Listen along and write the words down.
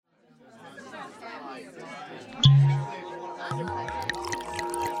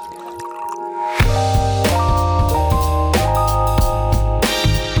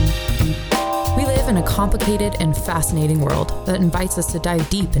complicated and fascinating world that invites us to dive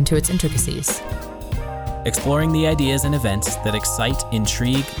deep into its intricacies. Exploring the ideas and events that excite,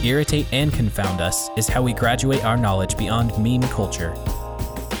 intrigue, irritate, and confound us is how we graduate our knowledge beyond meme culture.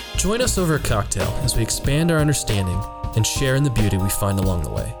 Join us over a cocktail as we expand our understanding and share in the beauty we find along the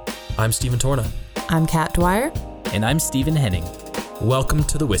way. I'm Stephen Torna. I'm Kat Dwyer. And I'm Stephen Henning. Welcome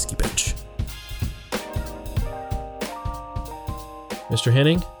to the Whiskey Bench. Mr.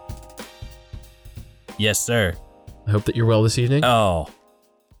 Henning? Yes, sir. I hope that you're well this evening. Oh,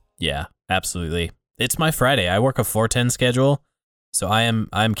 yeah, absolutely. It's my Friday. I work a 4-10 schedule, so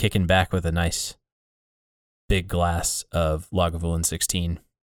I'm kicking back with a nice big glass of Lagavulin 16.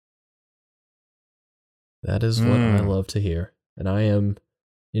 That is what I love to hear. And I am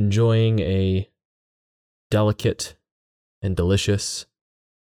enjoying a delicate and delicious,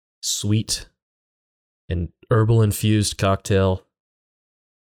 sweet, and herbal-infused cocktail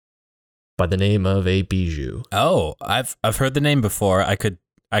by the name of a Bijou. Oh, I've heard the name before. I could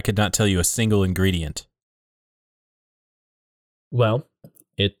not tell you a single ingredient. Well,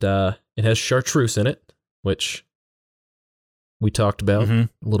 it has chartreuse in it, which we talked about a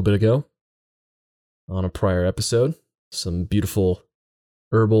little bit ago on a prior episode. Some beautiful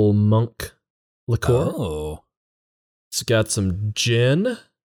herbal monk liqueur. Oh. It's got some gin.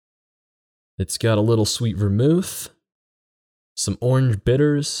 It's got a little sweet vermouth, some orange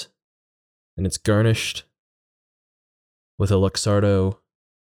bitters, and it's garnished with a Luxardo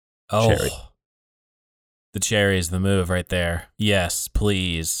cherry. The cherry is the move right there. Yes,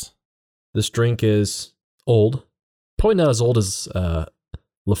 please. This drink is old. Probably not as old as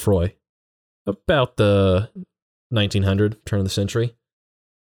Lefroy. About the 1900, turn of the century,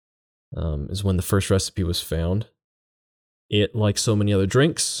 is when the first recipe was found. It, like so many other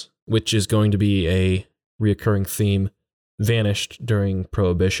drinks, which is going to be a reoccurring theme, vanished during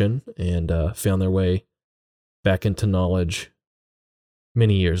Prohibition and found their way back into knowledge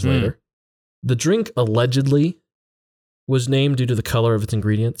many years later. The drink allegedly was named due to the color of its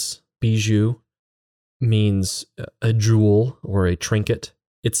ingredients. Bijou means a jewel or a trinket.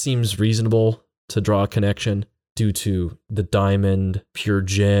 It seems reasonable to draw a connection due to the diamond, pure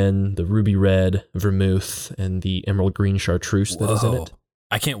gin, the ruby red vermouth, and the emerald green chartreuse that is in it.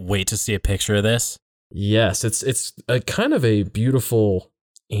 I can't wait to see a picture of this. Yes, it's a kind of a beautiful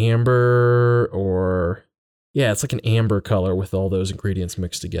amber it's like an amber color with all those ingredients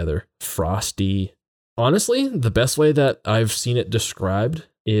mixed together. Frosty. Honestly, the best way that I've seen it described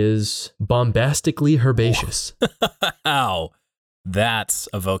is bombastically herbaceous. Wow. That's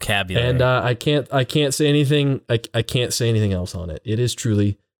a vocabulary. And I can't say anything I can't say anything else on it. It is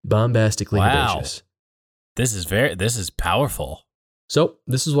truly bombastically herbaceous. This is powerful. So,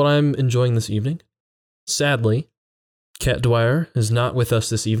 this is what I'm enjoying this evening. Sadly, Kat Dwyer is not with us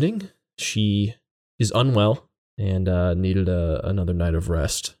this evening. She is unwell and needed another night of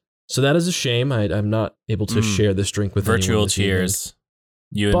rest. So that is a shame. I'm not able to share this drink with virtual anyone this cheers.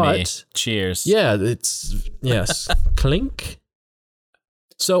 Evening. You and me. Cheers. Yeah, yes. Clink.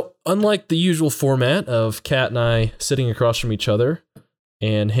 So, unlike the usual format of Kat and I sitting across from each other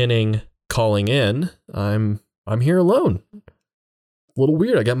and Henning calling in, I'm here alone. A little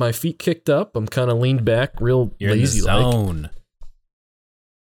weird. I got my feet kicked up. I'm kind of leaned back, real You're lazy in the zone.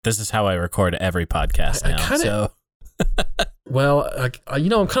 This is how I record every podcast now. Well,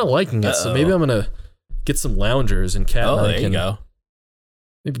 I'm kind of liking it, so maybe I'm gonna get some loungers and Kat and I can go.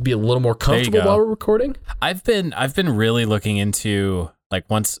 Maybe be a little more comfortable while we're recording. I've been really looking into, like,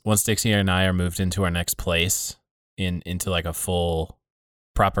 once Dixie and I are moved into our next place into like a full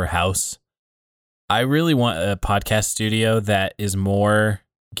proper house, I really want a podcast studio that is more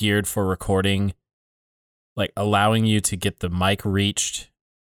geared for recording, like allowing you to get the mic reached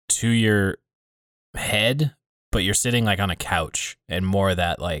to your head, but you're sitting like on a couch, and more of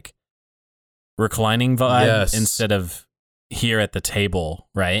that like reclining vibe instead of here at the table,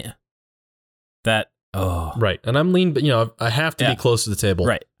 right? Right. And I'm lean, but I have to be close to the table.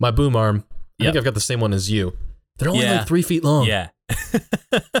 Right. My boom arm, I think I've got the same one as you. They're only like 3 feet long. Yeah.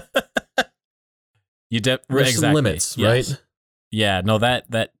 There's some limits, right? Yeah, no,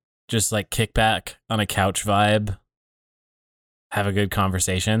 that just like kick back on a couch vibe, have a good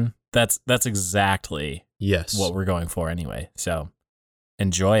conversation. That's exactly what we're going for anyway. So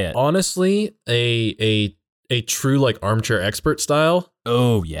enjoy it. Honestly, a true like armchair expert style.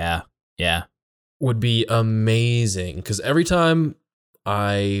 Oh yeah, would be amazing, because every time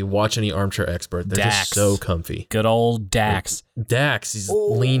I watch any armchair expert, they're just so comfy. Good old Dax. Dax, he's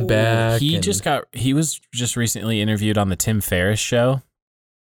leaned back. He was just recently interviewed on the Tim Ferriss show.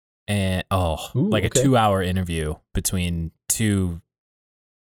 And a 2-hour interview between two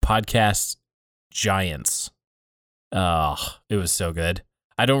podcast giants. Oh, it was so good.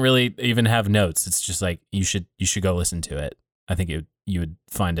 I don't really even have notes. It's just like you should go listen to it. I think you would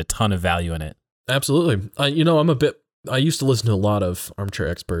find a ton of value in it. Absolutely. I used to listen to a lot of Armchair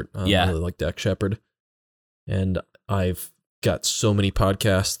Expert. I really like Dax Shepard. And I've got so many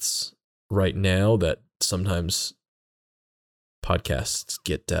podcasts right now that sometimes podcasts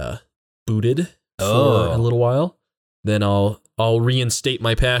get booted for a little while. Then I'll reinstate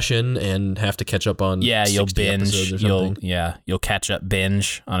my passion and have to catch up on you'll binge. Or something. You'll catch up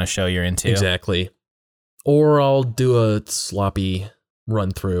binge on a show you're into. Exactly. Or I'll do a sloppy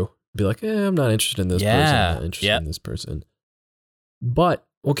run through. Be like, I'm not interested in this person. I'm not interested in this person. But,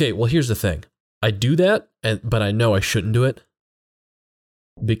 okay, well, here's the thing. I do that, but I know I shouldn't do it.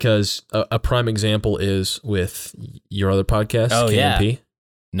 Because a prime example is with your other podcast, KMP.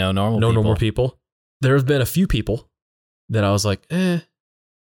 No Normal People. There have been a few people that I was like, I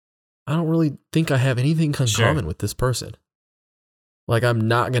don't really think I have anything in common with this person. Like, I'm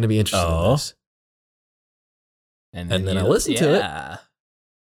not going to be interested in this. And then I listen to it.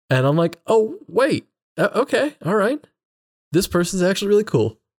 And I'm like, oh, wait. Okay. All right. This person's actually really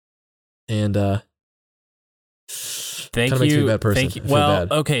cool. And thank makes you. Me a bad person. Thank you. Well,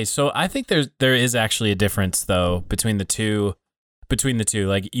 okay. So I think there is actually a difference, though, between the two.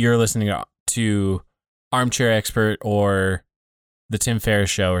 Like, you're listening to Armchair Expert or the Tim Ferriss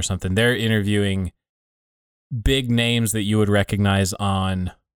Show or something. They're interviewing big names that you would recognize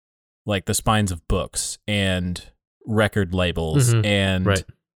on, like, the spines of books and record labels and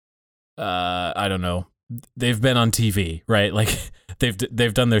I don't know. They've been on TV, right? Like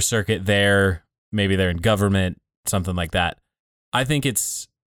they've done their circuit there. Maybe they're in government, something like that. I think it's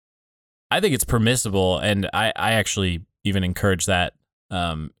permissible, and I actually even encourage that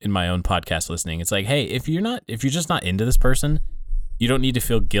in my own podcast listening. It's like, hey, if you're just not into this person, you don't need to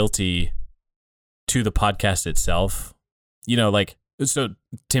feel guilty to the podcast itself. Like, so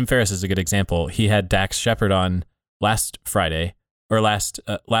Tim Ferriss is a good example. He had Dax Shepard on last Friday or last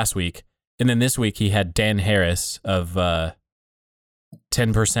week. And then this week he had Dan Harris of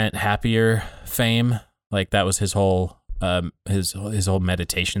 10% Happier fame. Like, that was his whole his whole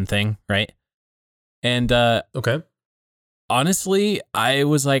meditation thing, right? And okay. Honestly, I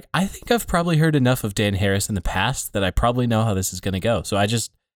was like, I think I've probably heard enough of Dan Harris in the past that I probably know how this is going to go. So I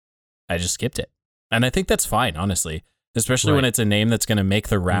just skipped it. And I think that's fine, honestly, especially when it's a name that's going to make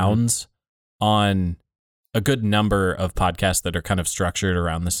the rounds on a good number of podcasts that are kind of structured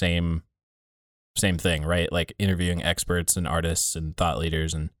around the same thing, right? Like interviewing experts and artists and thought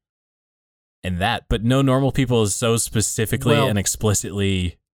leaders and that. But No Normal People is so specifically and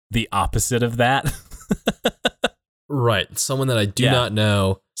explicitly the opposite of that. Right. Someone that I do not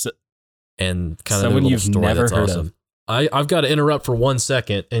know, and kind of someone you've story never that's heard awesome. of. I've got to interrupt for 1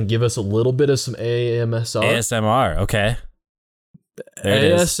 second and give us a little bit of some ASMR. Okay. There it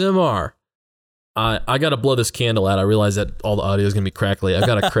is. ASMR. I got to blow this candle out. I realize that all the audio is going to be crackly. I've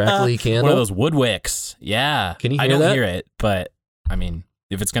got a crackly candle. One of those wood wicks. Yeah. Can you hear I don't that? hear it, but I mean,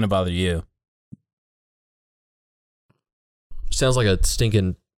 if it's going to bother you. Sounds like a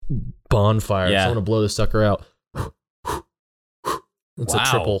stinking bonfire. Yeah. So I want to blow this sucker out. It's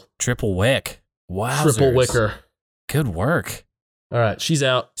a triple wick. Wow. Triple wicker. Good work. All right, she's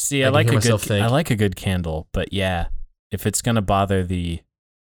out. See, I like a good candle, but yeah, if it's going to bother the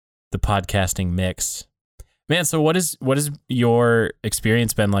podcasting mix. Man, so what is your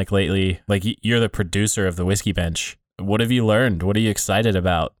experience been like lately? Like, you're the producer of the Whiskey Bench. What have you learned? What are you excited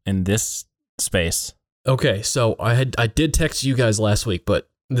about in this space? Okay, so I did text you guys last week, but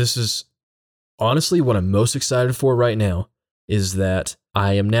this is honestly what I'm most excited for right now is that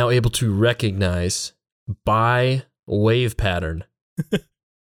I am now able to recognize by wave pattern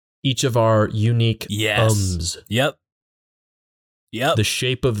each of our unique ums. Yep. The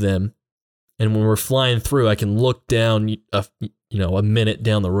shape of them. And when we're flying through, I can look down a minute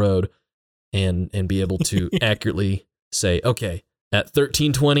down the road and be able to accurately say, okay, at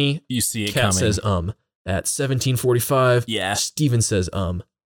 13:20, you see it Kat coming. says At 17:45, Steven says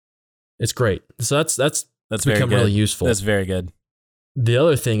It's great. So that's become really useful. That's very good. The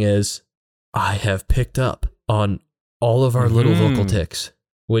other thing is I have picked up on all of our little vocal tics,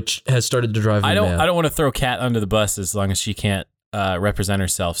 which has started to drive me mad. I don't want to throw Kat under the bus as long as she can't represent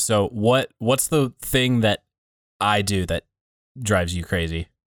herself. So what's the thing that I do that drives you crazy?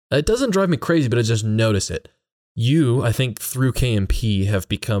 It doesn't drive me crazy, but I just notice it. You, I think, through KMP have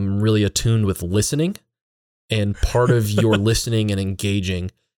become really attuned with listening, and part of your listening and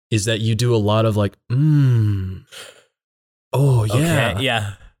engaging is that you do a lot of like, oh yeah, okay,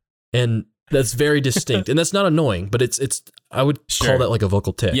 yeah, and that's very distinct, and that's not annoying, but it's I would call that like a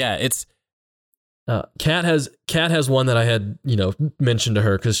vocal tic. Yeah, Kat has one that I had, mentioned to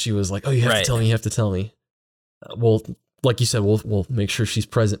her because she was like, "Oh, you have to tell me. You have to tell me." Well, like you said, we'll make sure she's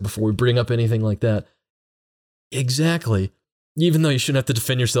present before we bring up anything like that. Exactly. Even though you shouldn't have to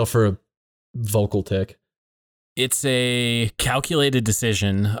defend yourself for a vocal tick. It's a calculated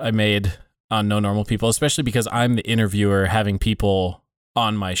decision I made on No Normal People, especially because I'm the interviewer having people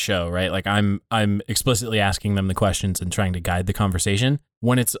on my show, right? Like I'm explicitly asking them the questions and trying to guide the conversation.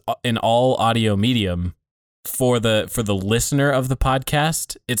 When it's an all audio medium, for the listener of the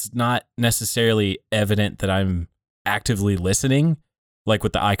podcast, it's not necessarily evident that I'm actively listening, like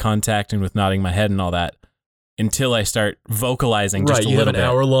with the eye contact and with nodding my head and all that, until I start vocalizing just a little bit. Right, you have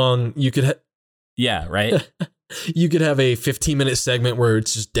an hour long, you could yeah, right? You could have a 15-minute segment where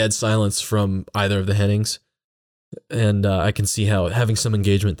it's just dead silence from either of the Hennings. And I can see how having some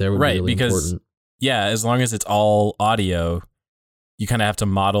engagement there would be really important. Yeah, as long as it's all audio, you kind of have to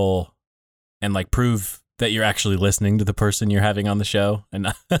model and like prove that you're actually listening to the person you're having on the show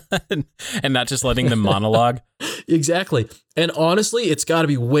and not just letting them monologue. Exactly. And honestly, it's got to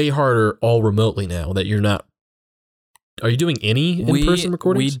be way harder all remotely now that you're not. Are you doing any in-person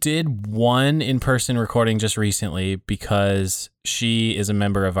recordings? We did one in-person recording just recently because she is a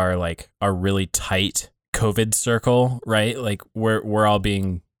member of our really tight COVID circle, right? Like we're all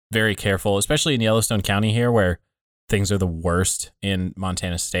being very careful, especially in Yellowstone County here where things are the worst in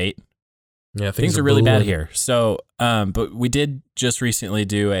Montana State. Yeah, things are really bad here. So, but we did just recently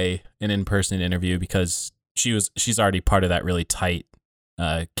do an in-person interview because she's already part of that really tight,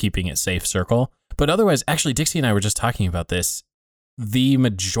 keeping it safe circle. But otherwise, actually, Dixie and I were just talking about this. The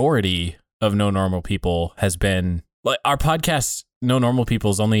majority of No Normal People has been like our podcast. No Normal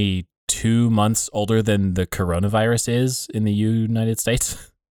People is only 2 months older than the coronavirus is in the United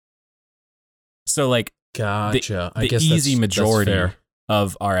States. So, like, gotcha. The easy majority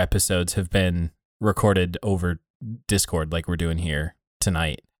of our episodes have been recorded over Discord, like we're doing here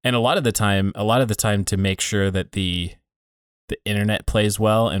tonight. And a lot of the time to make sure that the internet plays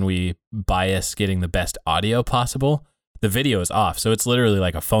well and we bias getting the best audio possible, the video is off. So it's literally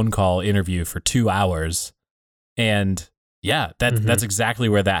like a phone call interview for 2 hours. And yeah, that's exactly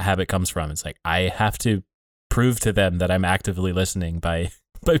where that habit comes from. It's like, I have to prove to them that I'm actively listening by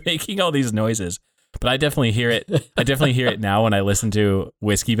making all these noises. But I definitely hear it. I definitely hear it now when I listen to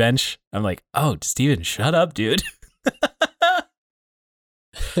Whiskey Bench. I'm like, oh, Steven, shut up, dude.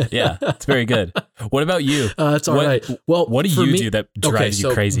 Yeah, it's very good. What about you? It's all right. Well, what do you do that drives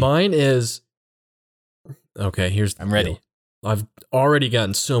you crazy? Mine is here's the I'm ready. Deal. I've already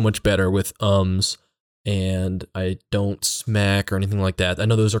gotten so much better with and I don't smack or anything like that. I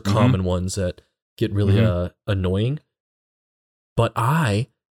know those are common ones that get really annoying. But I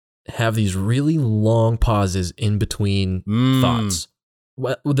have these really long pauses in between thoughts.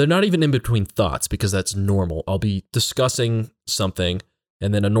 Well, they're not even in between thoughts because that's normal. I'll be discussing something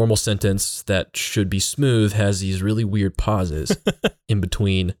and then a normal sentence that should be smooth has these really weird pauses in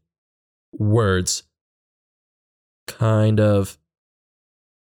between words. Kind of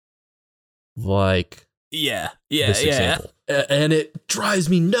like this example. And it drives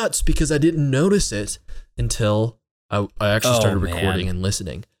me nuts because I didn't notice it until I actually started recording and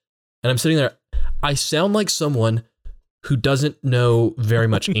listening. And I'm sitting there, I sound like someone who doesn't know very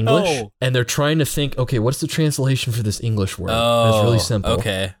much English, and they're trying to think, okay, what's the translation for this English word? And it's really simple.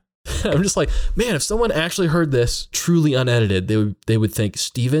 Okay. I'm just like, man, if someone actually heard this truly unedited, they would think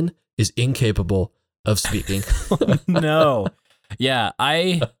Steven is incapable of speaking. No. Yeah,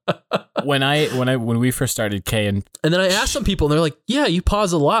 when we first started K and then I asked some people and they're like, yeah, you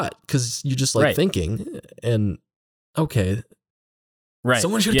pause a lot because you just like thinking. And okay. Right.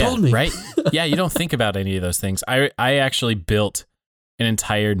 Someone should have told me. Right? Yeah, you don't think about any of those things. I actually built an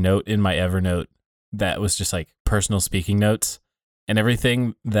entire note in my Evernote that was just like personal speaking notes, and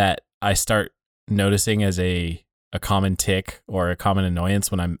everything that I start noticing as a common tick or a common annoyance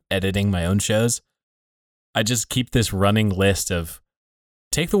when I'm editing my own shows, I just keep this running list of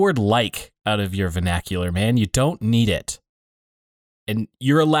take the word like out of your vernacular, man. You don't need it. And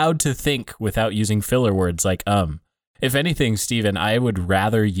you're allowed to think without using filler words like If anything, Steven, I would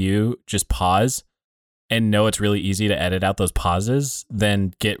rather you just pause and know it's really easy to edit out those pauses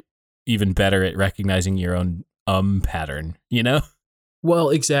than get even better at recognizing your own pattern, you know? Well,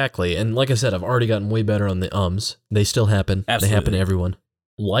 exactly. And like I said, I've already gotten way better on the ums. They still happen. Absolutely. They happen to everyone.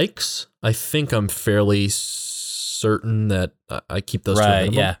 Likes, I think I'm fairly certain that I keep those to a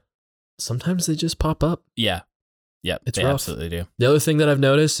minimum. Yeah. Sometimes they just pop up. Yeah. Yeah, it's they rough. Absolutely do. The other thing that I've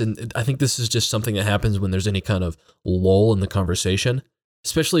noticed, and I think this is just something that happens when there's any kind of lull in the conversation,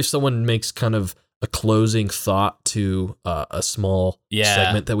 especially if someone makes kind of a closing thought to a small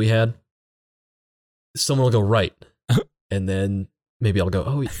segment that we had. someone will go right. And then maybe I'll go,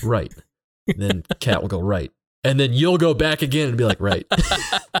 oh, right. And then Kat will go right. And then you'll go back again and be like, right.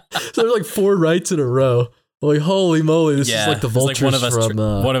 So there's like 4 rights in a row. Like, holy moly, this is like the vultures like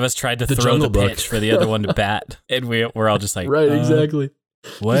one of us tried to throw Jungle the Book. pitch for the other one to bat. And we're all just like, right, exactly.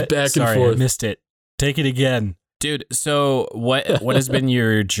 What? Just back Sorry, and forth. I missed it. Take it again. Dude, so what has been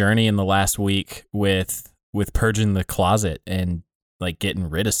your journey in the last week with purging the closet and like getting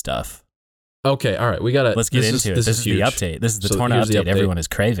rid of stuff? Okay, all right. Let's get into it. This is the huge. update. This is the So Torna here's the update everyone is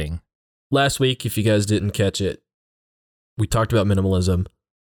craving. Last week, if you guys didn't catch it, we talked about minimalism.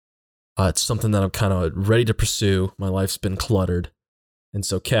 It's something that I'm kind of ready to pursue. My life's been cluttered. And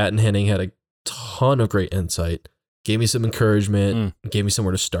so Kat and Henning had a ton of great insight, gave me some encouragement, gave me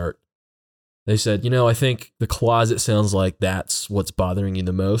somewhere to start. They said, I think the closet sounds like that's what's bothering you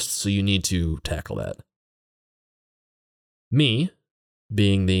the most, so you need to tackle that. Me,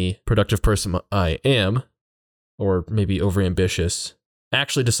 being the productive person I am, or maybe overambitious,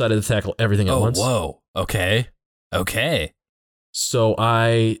 actually decided to tackle everything at once. Oh, whoa. Okay. So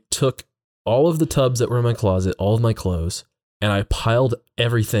I took all of the tubs that were in my closet, all of my clothes, and I piled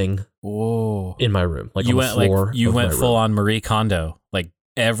everything in my room. Like you on the floor. You went full room. on Marie Kondo, like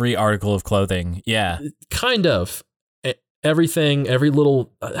every article of clothing. Yeah. Kind of. Everything, every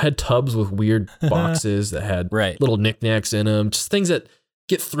little, I had tubs with weird boxes that had little knickknacks in them, just things that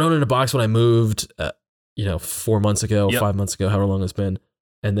get thrown in a box when I moved, 4 months ago, 5 months ago, however long it's been,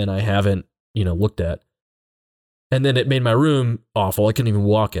 and then I haven't, looked at. And then it made my room awful. I couldn't even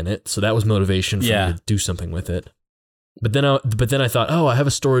walk in it. So that was motivation for me to do something with it. But then I thought, I have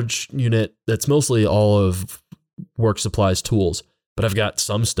a storage unit that's mostly all of work supplies, tools, but I've got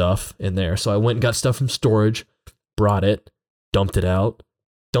some stuff in there. So I went and got stuff from storage, brought it, dumped it out,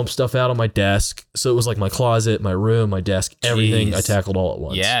 dumped stuff out on my desk. So it was like my closet, my room, my desk, everything I tackled all at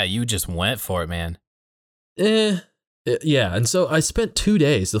once. Yeah, you just went for it, man. Yeah. And so I spent 2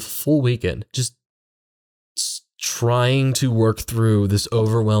 days, the full weekend, just trying to work through this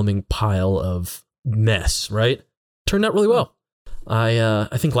overwhelming pile of mess, right? Turned out really well. I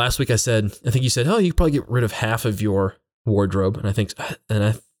think last week you said, you could probably get rid of half of your wardrobe. And I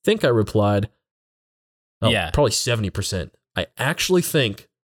think I replied, probably 70%. I actually think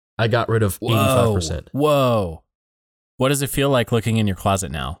I got rid of 85%. Whoa. What does it feel like looking in your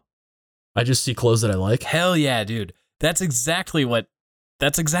closet now? I just see clothes that I like. Hell yeah, dude. That's exactly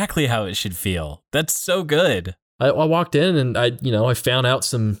how it should feel. That's so good. I walked in and I found out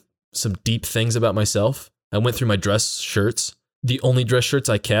some deep things about myself. I went through my dress shirts. The only dress shirts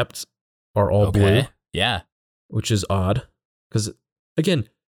I kept are all blue. Yeah. Which is odd. Because, again,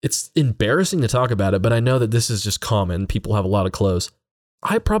 it's embarrassing to talk about it, but I know that this is just common. People have a lot of clothes.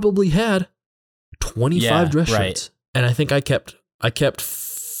 I probably had 25 dress shirts. And I think I kept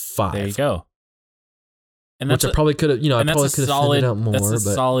 5. There you go. And which I probably could have, I probably could have thined it out more. That's a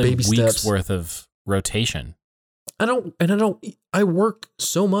but solid baby week's steps. worth of rotation. I work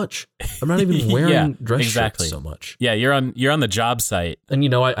so much. I'm not even wearing dress shirts so much. Yeah, you're on the job site. And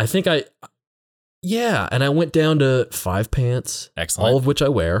I think and I went down to 5 pants. Excellent. All of which I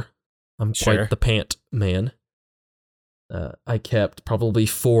wear. I'm quite the pant man. I kept probably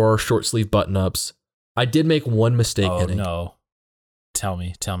 4 short sleeve button ups. I did make one mistake. Oh no. Tell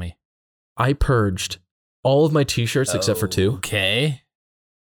me. I purged all of my t-shirts except for 2. Okay.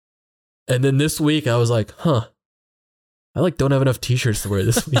 And then this week I was like, I don't have enough t-shirts to wear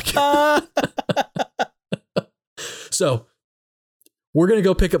this week. So we're going to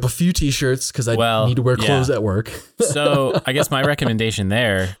go pick up a few t-shirts because I need to wear clothes at work. So I guess my recommendation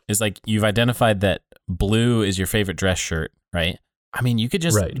there is you've identified that blue is your favorite dress shirt, right? I mean, you could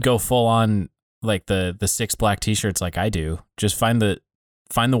just go full on the 6 black t-shirts like I do. Just find the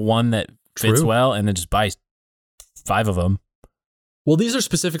one that fits well and then just buy 5 of them. Well, these are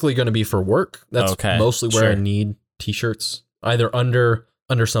specifically going to be for work. That's mostly where I need t-shirts, either under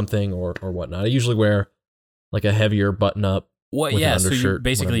something or whatnot. I usually wear a heavier button up. What? Yeah. So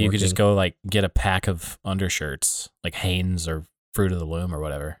you could just go get a pack of undershirts, like Hanes or Fruit of the Loom or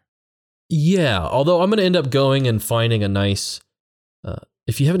whatever. Yeah. Although I'm going to end up going and finding a nice.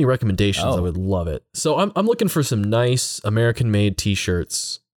 If you have any recommendations, I would love it. So I'm looking for some nice American-made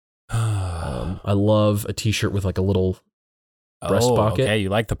t-shirts. I love a t-shirt with a little breast pocket. Okay, you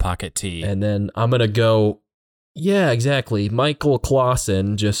like the pocket tee. And then I'm going to go, yeah, exactly. Michael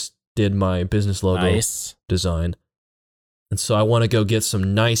Clausen just did my business logo design. And so I want to go get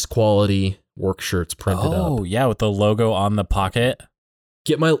some nice quality work shirts printed up. Oh, yeah, with the logo on the pocket.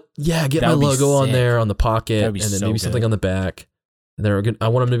 Get my logo on there on the pocket and then maybe something on the back. And I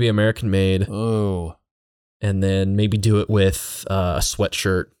want them to be American made. Oh. And then maybe do it with a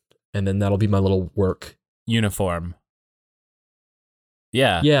sweatshirt and then that'll be my little work uniform.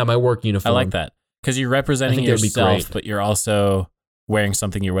 Yeah. Yeah, my work uniform. I like that. Because you're representing yourself, but you're also wearing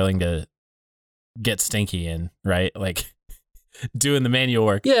something you're willing to get stinky in, right? Like doing the manual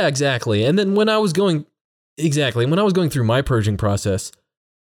work. Yeah, exactly. And then when I was going through my purging process,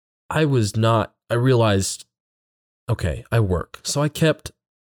 I realized, okay, I work. So I kept,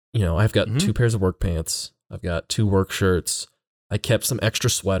 I've got 2 pairs of work pants. I've got 2 work shirts. I kept some extra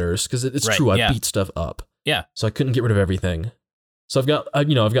sweaters because it's true. I beat stuff up. Yeah. So I couldn't get rid of everything. So I've got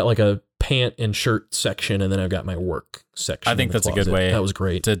like a pant and shirt section, and then I've got my work section. I think that's a good way. That was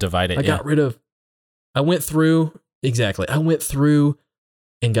great to divide it. I went through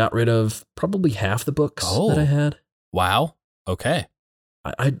and got rid of probably half the books that I had. Wow. Okay.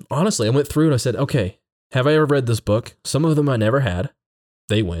 I honestly, I went through and I said, okay, have I ever read this book? Some of them I never had.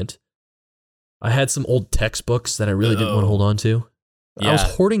 They went. I had some old textbooks that I really didn't want to hold on to. Yeah. I was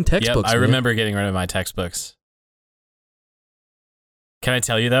hoarding textbooks. I remember getting rid of my textbooks. Can I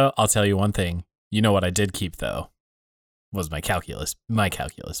tell you though? I'll tell you one thing. You know what I did keep though? Was my calculus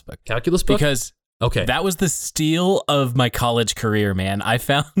book. Calculus book? Because that was the steal of my college career, man. I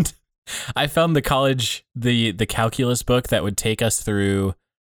found the calculus book that would take us through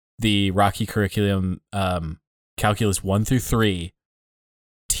the Rocky curriculum, calculus 1 through 3,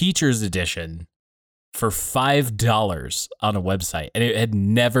 teacher's edition for $5 on a website. And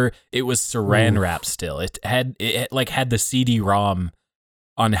it was saran wrap still. It had the CD-ROM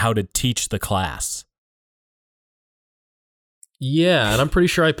on how to teach the class. Yeah, and I'm pretty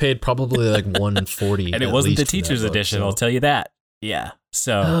sure I paid probably like $140. And it wasn't the teacher's edition, I'll tell you that. Yeah.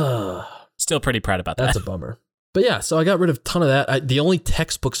 So still pretty proud about that. That's a bummer. But yeah, so I got rid of a ton of that. The only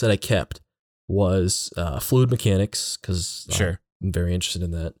textbooks that I kept was fluid mechanics, because I'm very interested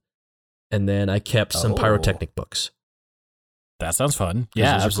in that. And then I kept some pyrotechnic books. That sounds fun.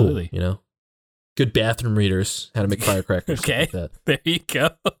 Yeah, absolutely. Cool, good bathroom readers, how to make firecrackers. Okay, like that. There you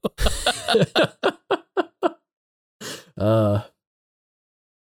go.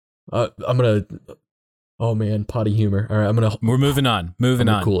 I'm gonna. Oh man, potty humor. All right, We're moving on.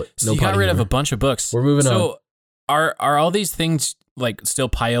 Cool it. So you got rid of a bunch of books. We're moving on. So are all these things like still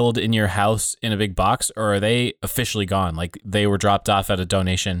piled in your house in a big box, or are they officially gone? Like they were dropped off at a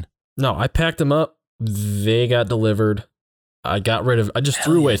donation? No, I packed them up. They got delivered. I just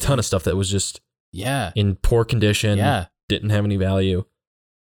threw away a ton of stuff that was just in poor condition. Yeah. Didn't have any value.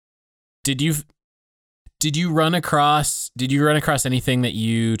 Did you run across anything that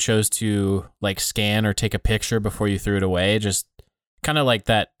you chose to like scan or take a picture before you threw it away? Just kind of like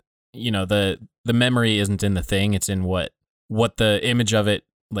that, the memory isn't in the thing, it's in what the image of it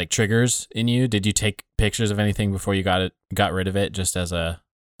like triggers in you. Did you take pictures of anything before you got rid of it, just as a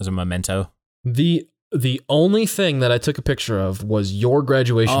memento? The only thing that I took a picture of was your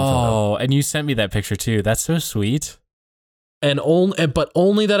graduation photo. Oh, and you sent me that picture too. That's so sweet. But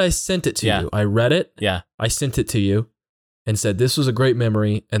only that I sent it to you. I read it. Yeah. I sent it to you and said, this was a great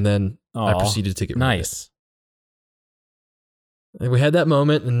memory. And then I proceeded to take it. Nice. And we had that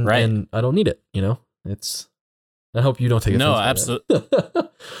moment and I don't need it. I hope you don't take it. No, absolutely.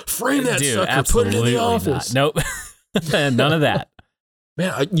 Frame that dude, sucker. Absolutely put it in the office. Nope. None of that.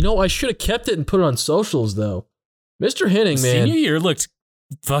 Man, I should have kept it and put it on socials though. Mr. Henning, man. Senior year looked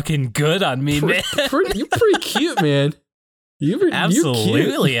fucking good on me, man. You're pretty cute, man.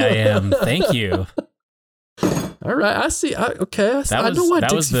 Absolutely, I am. Thank you. All right, I see. I know why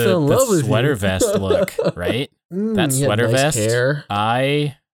that was Dixie fell in love with you. Sweater vest look, right? That sweater vest. Hair.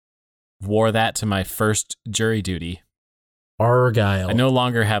 I wore that to my first jury duty. Argyle. I no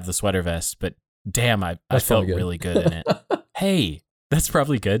longer have the sweater vest, but damn, I felt really good in it. Hey, that's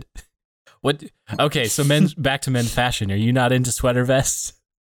probably good. What? Okay, so back to men's fashion. Are you not into sweater vests?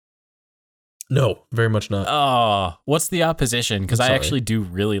 No, very much not. Oh, what's the opposition? Because I actually do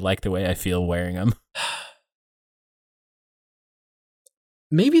really like the way I feel wearing them.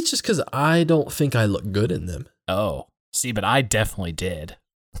 Maybe it's just because I don't think I look good in them. Oh, see, but I definitely did.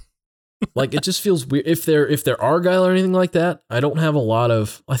 Like, it just feels weird. If they're Argyle or anything like that, I don't have a lot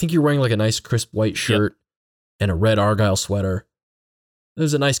of. I think you're wearing like a nice crisp white shirt and a red Argyle sweater. It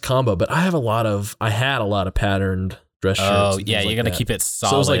was a nice combo, but I had a lot of patterned dress shirts. Oh, yeah, you got to keep it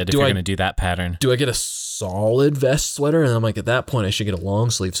solid if you're going to do that pattern. Do I get a solid vest sweater? And I'm like, at that point, I should get a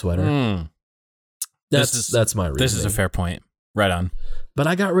long sleeve sweater. That's my reason. This is a fair point. Right on. But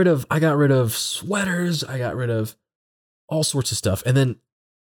I got rid of sweaters. I got rid of all sorts of stuff. And then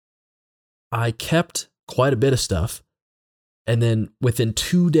I kept quite a bit of stuff. And then within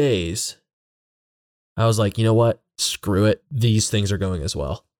 2 days, I was like, you know what? Screw it. These things are going as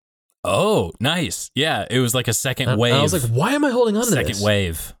well. Oh, nice. Yeah, it was like a second wave. I was like, why am I holding on to this? Second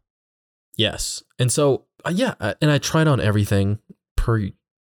wave. Yes. And so, and I tried on everything per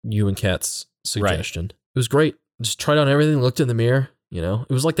you and Kat's suggestion. Right. It was great. Just tried on everything, looked in the mirror, it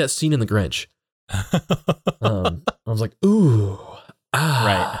was like that scene in The Grinch. I was like, ooh,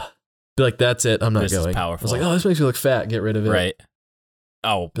 right. Be like, that's it. I'm not this going. Is powerful. I was like, oh, this makes me look fat. Get rid of it. Right.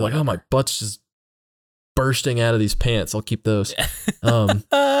 Oh, be like, oh, my butt's just bursting out of these pants. I'll keep those. That's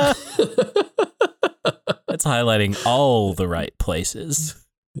highlighting all the right places.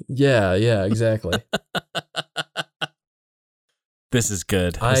 Yeah, exactly. This is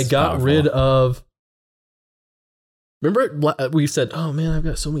good. I got rid of. Remember, we said, "Oh man, I've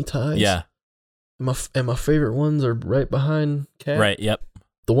got so many ties." Yeah. And my favorite ones are right behind Kat. Right. Yep.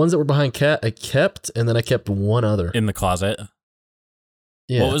 The ones that were behind Kat, I kept, and then I kept one other in the closet.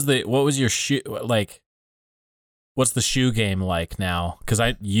 Yeah. What was your shoe like? What's the shoe game like now? Because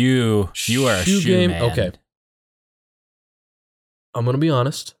you are a shoe game. Man. Okay. I'm gonna be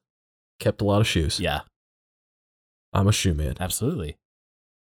honest. Kept a lot of shoes. Yeah. I'm a shoe man. Absolutely.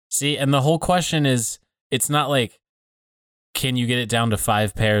 See, and the whole question is, it's not like, can you get it down to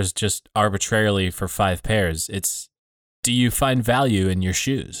 5 pairs just arbitrarily for 5 pairs? It's, do you find value in your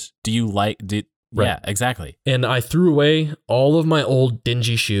shoes? Do you like, right. Yeah, exactly. And I threw away all of my old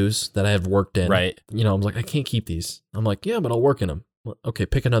dingy shoes that I have worked in. Right. I'm like, I can't keep these. I'm like, yeah, but I'll work in them. Well, okay,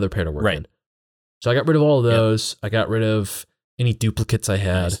 pick another pair to work right. in. So I got rid of all of those. Yep. I got rid of any duplicates I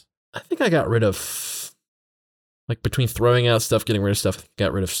had. Nice. I think I got rid of, like, between throwing out stuff, getting rid of stuff,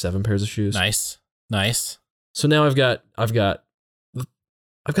 got rid of 7 pairs of shoes. Nice. So now I've got a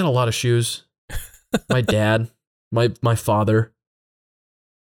lot of shoes. My dad, my father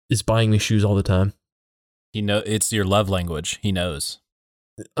is buying me shoes all the time. It's your love language. He knows.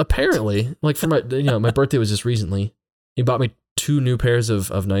 Apparently, like for my my birthday was just recently. He bought me 2 new pairs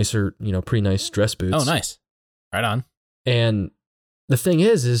of nicer, pretty nice dress boots. Oh, nice. Right on. And the thing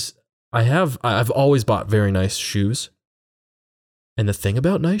is I've always bought very nice shoes. And the thing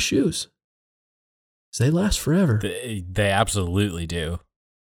about nice shoes is they last forever. They absolutely do.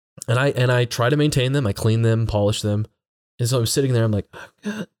 And I try to maintain them. I clean them, polish them. And so I'm sitting there, I'm like, I've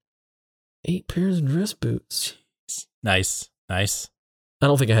got 8 pairs of dress boots. Nice. I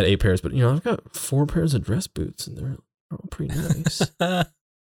don't think I had 8 pairs, but I've got 4 pairs of dress boots and they're all pretty nice.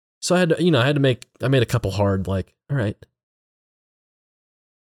 So I made a couple hard, like, all right,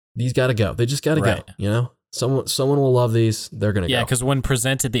 these got to go. They just got to go, Someone will love these. They're going to go. Yeah, because when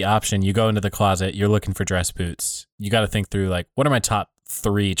presented the option, you go into the closet, you're looking for dress boots. You got to think through, like, what are my top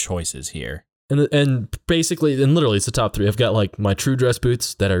 3 choices here? And basically, and literally, it's the top 3. I've got, like, my true dress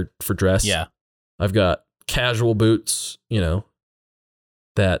boots that are for dress. Yeah. I've got casual boots,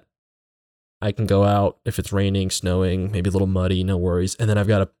 that I can go out if it's raining, snowing, maybe a little muddy, no worries. And then I've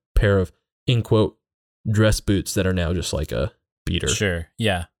got a pair of, in quote, dress boots that are now just like a beater. Sure,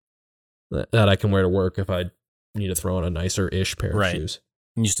 yeah. That I can wear to work if I need to throw on a nicer-ish pair of shoes.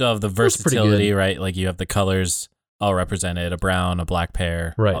 And you still have the versatility, right? Like you have the colors all represented, a brown, a black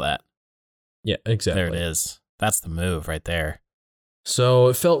pair, all that. Yeah, exactly. There it is. That's the move right there. So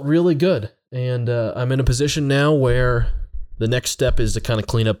it felt really good. And I'm in a position now where the next step is to kind of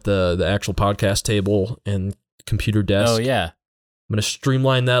clean up the actual podcast table and computer desk. Oh, yeah. I'm going to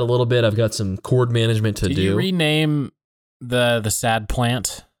streamline that a little bit. I've got some cord management to do. Did you rename the sad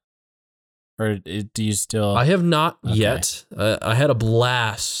plant? Or do you still... I have not yet. I had a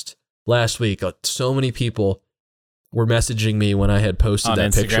blast last week. So many people were messaging me when I had posted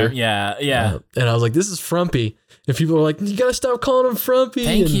that Instagram. picture. Yeah. And I was like, this is Frumpy. And people were like, you got to stop calling him Frumpy.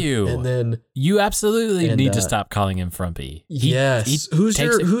 Thank you. And then... You absolutely need to stop calling him Frumpy. Yes. Who's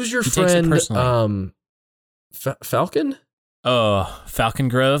your friend? Falcon? Oh, Falcon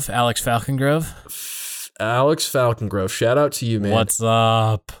Grove? Alex Falcon Grove? Alex Falcon Grove. Shout out to you, man. What's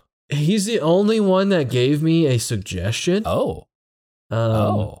up? He's the only one that gave me a suggestion. Oh.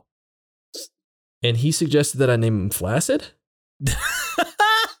 And he suggested that I name him Flaccid.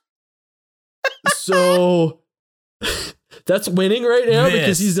 So that's winning right now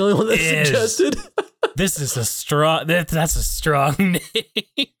because he's the only one that suggested. That's a strong name.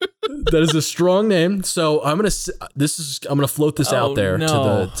 That is a strong name. So I'm gonna float this out there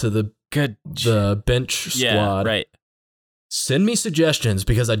to the bench squad. Yeah, right. Send me suggestions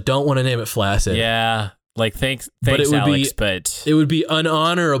because I don't want to name it Flaccid. Yeah, like thanks, Alex, but it would be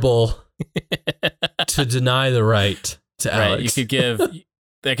unhonorable to deny the right to Alex. Right, you could give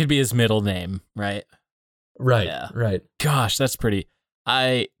that could be his middle name, right? Right, yeah. Right. Gosh, that's pretty.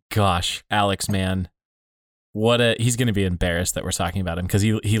 Alex, man, he's going to be embarrassed that we're talking about him because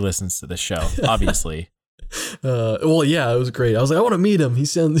he listens to the show, obviously. Well, yeah, it was great. I was like, I want to meet him. He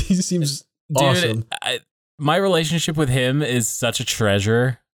seems awesome. My relationship with him is such a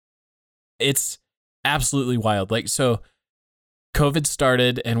treasure. it's absolutely wild. Like, so COVID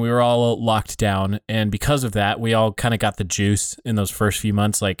started and we were all locked down. And because of that, we all kind of got the juice in those first few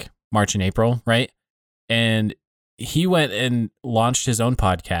months, like March and April, right? And he went and launched his own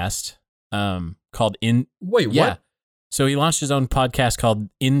podcast called Wait, what? Yeah. So he launched his own podcast called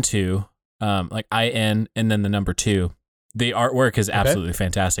Into, like IN and then the number 2. The artwork is absolutely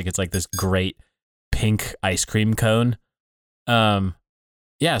fantastic. It's like this great pink ice cream cone.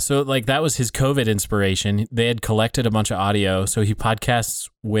 Yeah, so like that was his COVID inspiration. They had collected a bunch of audio, so he podcasts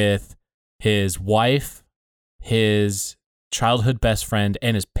with his wife, his childhood best friend,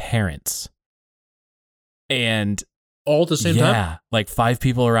 and his parents. And all at the same time? Yeah, like 5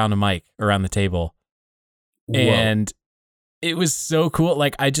 people around a mic around the table. Whoa. And it was so cool.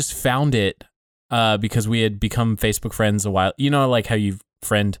 Like I just found it because we had become Facebook friends a while. You know, like how you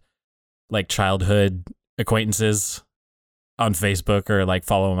friend like childhood acquaintances on Facebook or like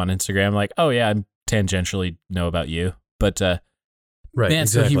follow them on Instagram. Like, oh yeah, I tangentially know about you. But right, man,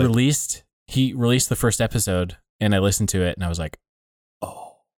 exactly. So he released the first episode and I listened to it and I was like,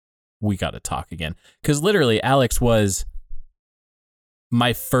 oh, we got to talk again. Because literally Alex was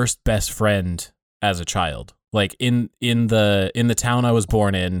my first best friend as a child. Like in the town I was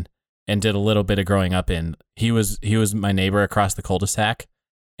born in and did a little bit of growing up in, he was my neighbor across the cul-de-sac,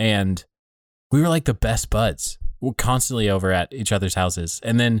 and we were like the best buds. We're constantly over at each other's houses.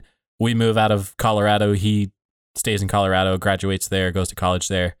 And then we move out of Colorado. He stays in Colorado, graduates there, goes to college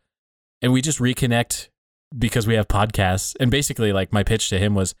there, and we just reconnect because we have podcasts. And basically, like my pitch to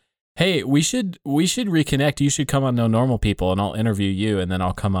him was, hey, we should reconnect. You should come on No Normal People and I'll interview you and then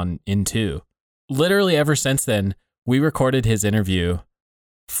I'll come on Into. Literally ever since then, we recorded his interview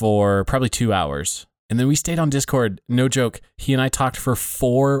for probably 2 hours. And then we stayed on Discord. No joke. He and I talked for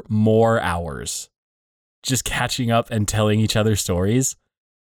 4 more hours, just catching up and telling each other stories.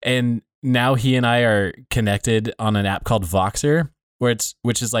 And now he and I are connected on an app called Voxer, which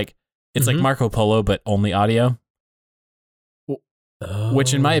is like, it's like Marco Polo, but only audio. Oh.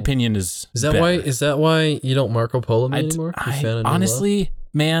 Which in my opinion is better. Is that why you don't Marco Polo me anymore? Honestly,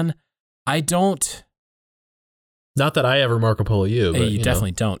 man, I don't. Not that I ever Marco Polo you, but you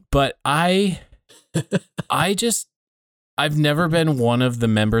definitely don't. But I've never been one of the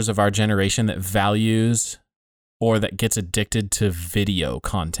members of our generation that values or that gets addicted to video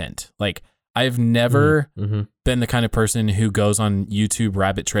content. Like I've never been the kind of person who goes on YouTube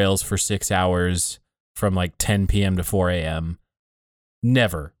rabbit trails for 6 hours from like 10 p.m. to 4 a.m.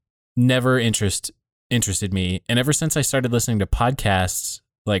 Never interested me. And ever since I started listening to podcasts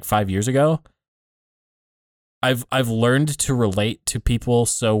like 5 years ago, I've learned to relate to people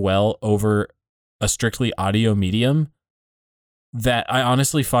so well over a strictly audio medium that I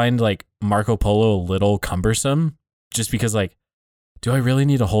honestly find like Marco Polo a little cumbersome, just because like, do I really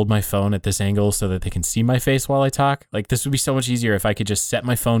need to hold my phone at this angle so that they can see my face while I talk? Like this would be so much easier if I could just set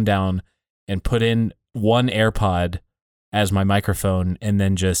my phone down and put in one AirPod as my microphone and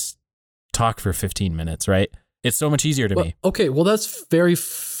then just talk for 15 minutes, right? It's so much easier to me. Okay, well, that's very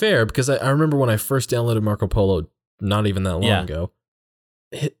fair because I remember when I first downloaded Marco Polo not even that long ago.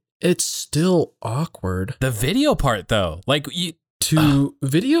 It's still awkward. The video part, though, like to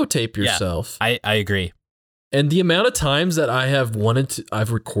videotape yourself. Yeah, I agree. And the amount of times that I've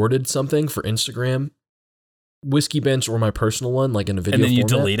recorded something for Instagram, Whiskey Bench or my personal one, like in a video and then you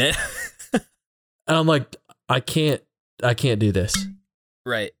format, delete it. and I'm like, I can't do this.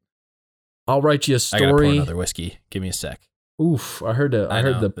 Right. I'll write you a story. I gotta pour another whiskey. Give me a sec. Oof! I heard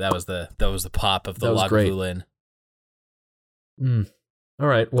that was the pop of the Lagavulin. All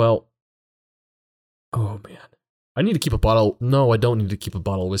right. Well. Oh man, I need to keep a bottle. No, I don't need to keep a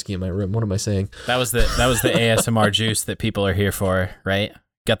bottle of whiskey in my room. What am I saying? That was the ASMR juice that people are here for, right?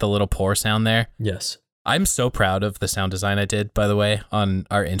 Got the little pour sound there. Yes. I'm so proud of the sound design I did, by the way, on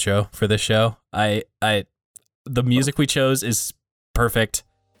our intro for this show. The music we chose is perfect.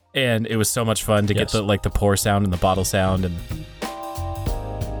 And it was so much fun to get the pour sound and the bottle sound. And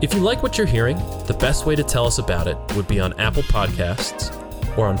if you like what you're hearing, the best way to tell us about it would be on Apple Podcasts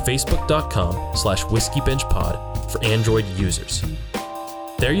or on Facebook.com/WhiskeyBenchPod for Android users.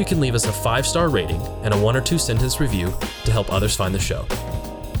 There you can leave us a 5-star rating and a 1 or 2 sentence review to help others find the show.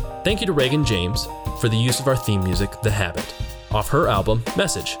 Thank you to Reagan James for the use of our theme music, The Habit, off her album,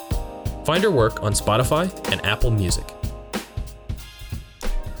 Message. Find her work on Spotify and Apple Music.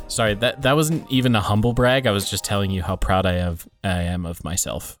 Sorry, that wasn't even a humble brag. I was just telling you how proud I am of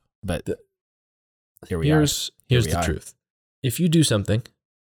myself. But here we are. Here's the truth. If you do something,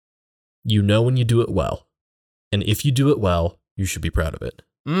 you know when you do it well. And if you do it well, you should be proud of it.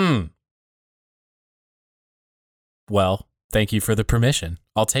 Well, thank you for the permission.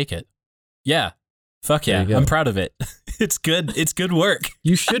 I'll take it. Yeah. Fuck yeah. I'm proud of it. It's good. It's good work.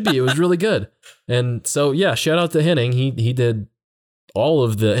 You should be. It was really good. And so, yeah, shout out to Henning. He did all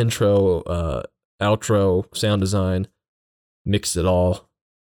of the intro, outro, sound design, mixed it all,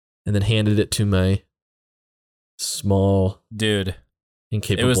 and then handed it to my small, dude,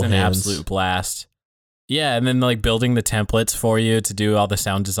 incapable It was an hands. absolute blast. Yeah, and then like building the templates for you to do all the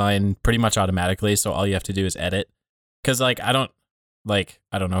sound design pretty much automatically, so all you have to do is edit. Cuz like I don't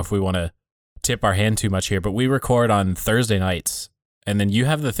know if we want to tip our hand too much here, but we record on Thursday nights and then you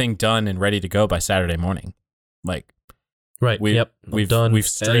have the thing done and ready to go by Saturday morning. Like right. We've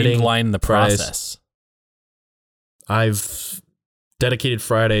streamlined the process. I've dedicated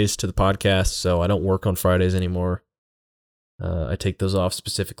Fridays to the podcast, so I don't work on Fridays anymore. I take those off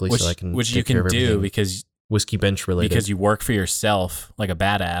specifically so I can which take you care can of do everything because Whiskey Bench related. Because you work for yourself like a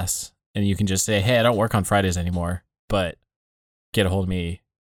badass and you can just say, "Hey, I don't work on Fridays anymore, but get a hold of me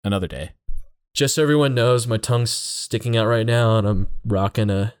another day." Just so everyone knows, my tongue's sticking out right now, and I'm rocking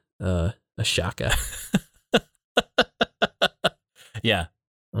a shaka. Yeah,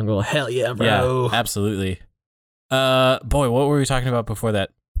 I'm going, hell yeah, bro. Yeah, absolutely. Boy, what were we talking about before that?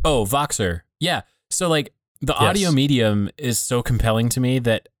 Oh, Voxer. Yeah. So like the audio medium is so compelling to me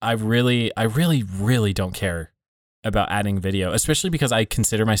that I really don't care about adding video, especially because I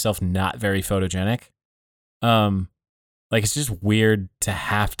consider myself not very photogenic. Like it's just weird to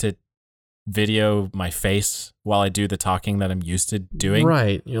have to video my face while I do the talking that I'm used to doing.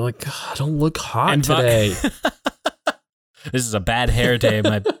 Right. You're like, God, I don't look hot today. This is a bad hair day,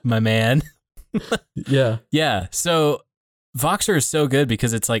 my man. Yeah. Yeah. So Voxer is so good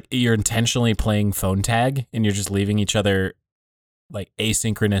because it's like you're intentionally playing phone tag and you're just leaving each other like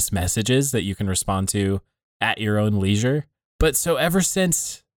asynchronous messages that you can respond to at your own leisure. But so ever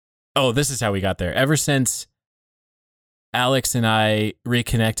since, this is how we got there. Ever since Alex and I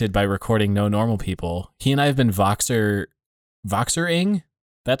reconnected by recording No Normal People, he and I have been Voxering.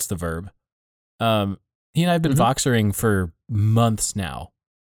 That's the verb. He and I have been Voxering for months now.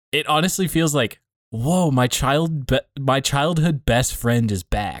 It honestly feels like, whoa, my childhood best friend is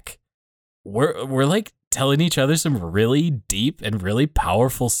back. We're like telling each other some really deep and really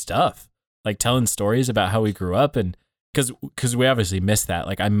powerful stuff, like telling stories about how we grew up, and because we obviously missed that.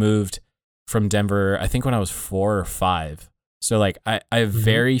 Like I moved from Denver, I think when I was 4 or 5. So like I have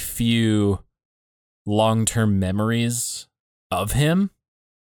very few long-term memories of him.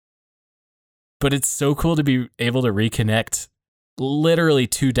 But it's so cool to be able to reconnect literally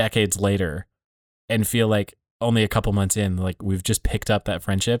 2 decades later and feel like only a couple months in, like we've just picked up that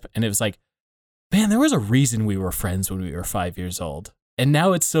friendship. And it was like, man, there was a reason we were friends when we were 5 years old. And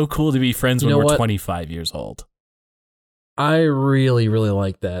now it's so cool to be friends when we're 25 years old. I really, really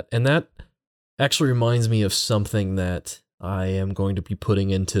like that. And that actually reminds me of something that I am going to be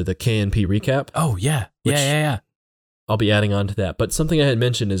putting into the KNP recap. Oh, yeah. Yeah. I'll be adding on to that. But something I had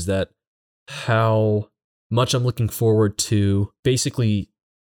mentioned is that how much I'm looking forward to basically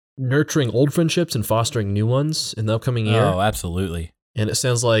nurturing old friendships and fostering new ones in the upcoming year. Oh, absolutely. And it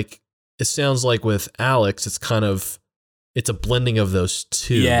sounds like with Alex, it's a blending of those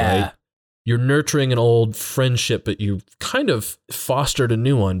two, right? You're nurturing an old friendship, but you kind of fostered a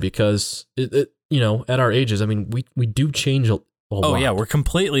new one because it at our ages, I mean, we do change a lot. Oh yeah, we're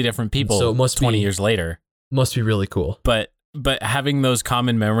completely different people. So it must 20 years later. Must be really cool. But having those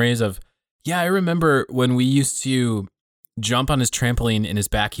common memories of, yeah, I remember when we used to jump on his trampoline in his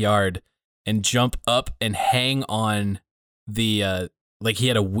backyard and jump up and hang on the like he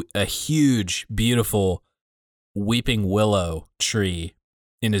had a huge, beautiful weeping willow tree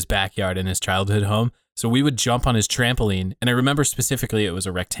in his backyard in his childhood home. So we would jump on his trampoline, and I remember specifically it was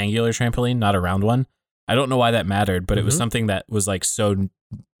a rectangular trampoline, not a round one. I don't know why that mattered, but it was something that was like so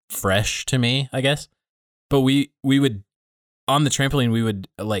fresh to me, I guess. But we would, on the trampoline, we would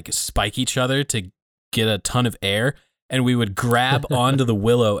like spike each other to get a ton of air, and we would grab onto the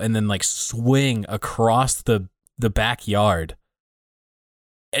willow and then like swing across the backyard.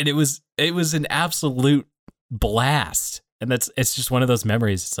 And it was an absolute blast. And it's just one of those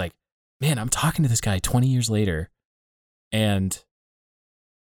memories. It's like, man, I'm talking to this guy 20 years later, and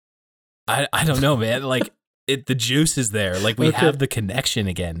I don't know, man. Like the juice is there. Like we have the connection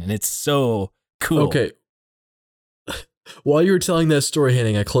again, and it's so cool. Okay. While you were telling that story,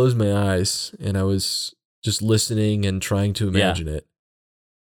 Henning, I closed my eyes and I was just listening and trying to imagine it.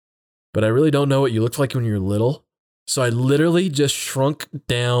 But I really don't know what you looked like when you were little. So I literally just shrunk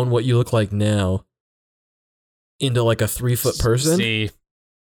down what you look like now into like a 3-foot person. See,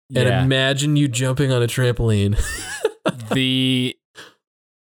 and imagine you jumping on a trampoline.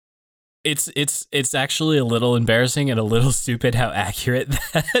 It's actually a little embarrassing and a little stupid how accurate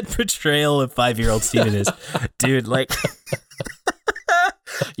that portrayal of 5-year-old Steven is. Dude, like,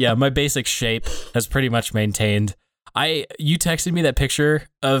 yeah, my basic shape has pretty much maintained. You texted me that picture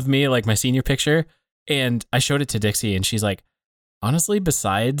of me, like my senior picture, and I showed it to Dixie, and she's like, honestly,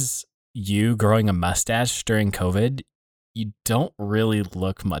 besides you growing a mustache during COVID, you don't really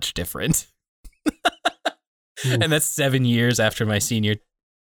look much different. And that's 7 years after my senior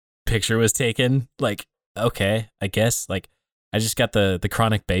picture was taken. Like, okay, I guess, like, I just got the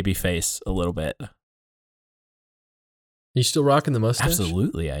chronic baby face a little bit. You still rocking the mustache?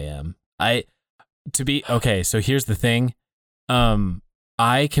 Absolutely, I am. Okay, so here's the thing.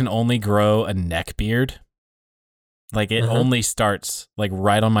 I can only grow a neck beard. Like, it only starts, like,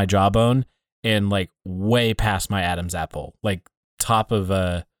 right on my jawbone and, like, way past my Adam's apple. Like, top of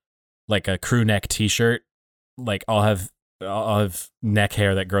a crew neck t-shirt. Like, I'll have neck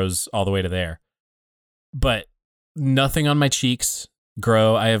hair that grows all the way to there. But nothing on my cheeks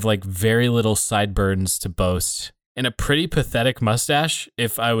grow. I have, like, very little sideburns to boast. And a pretty pathetic mustache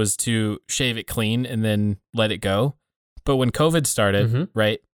if I was to shave it clean and then let it go. But when COVID started,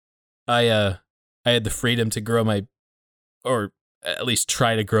 right, I had the freedom to grow or at least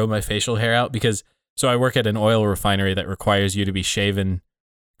try to grow my facial hair out, because so I work at an oil refinery that requires you to be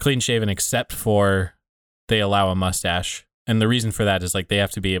clean shaven, except for they allow a mustache. And the reason for that is, like, they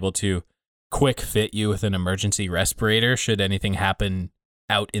have to be able to quick fit you with an emergency respirator should anything happen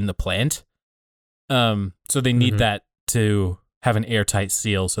out in the plant. So they need that to have an airtight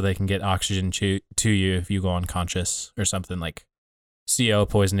seal so they can get oxygen to you if you go unconscious or something, like CO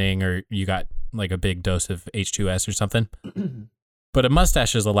poisoning, or you got like a big dose of H2S or something. But a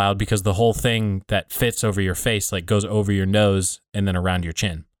mustache is allowed because the whole thing that fits over your face, like, goes over your nose and then around your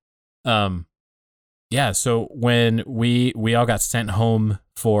chin. Yeah, so when we all got sent home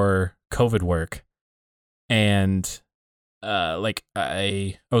for COVID work, and like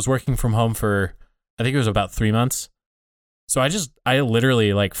I was working from home for, I think it was about 3 months. So I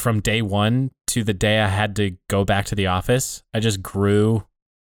literally, like, from day one to the day I had to go back to the office, I just grew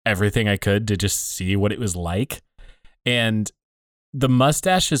everything I could to just see what it was like. And the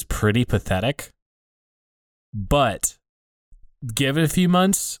mustache is pretty pathetic, but give it a few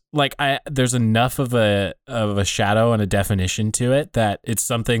months, like, there's enough of a shadow and a definition to it that it's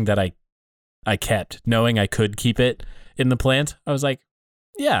something that I kept, knowing I could keep it in the plant. I was like,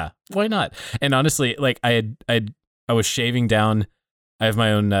 yeah, why not? And honestly, like, I was shaving down. I have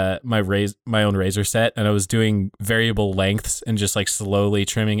my own my own razor set, and I was doing variable lengths and just, like, slowly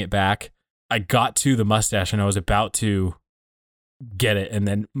trimming it back. I got to the mustache and I was about to get it, and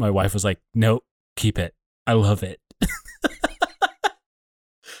then my wife was like, "Nope, keep it. I love it."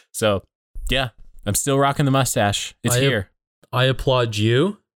 So, yeah, I'm still rocking the mustache. It's here. I applaud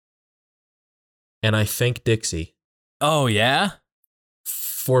you, and I thank Dixie. Oh, yeah?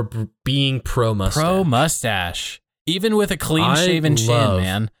 For being pro-mustache. Pro-mustache. Even with a clean-shaven chin,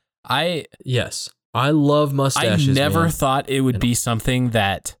 man. Yes, I love mustaches. I never thought it would be something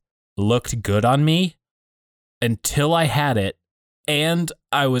that looked good on me until I had it, and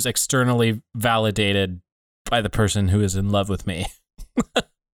I was externally validated by the person who is in love with me.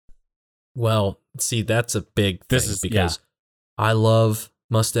 Well, see, that's a big thing because I love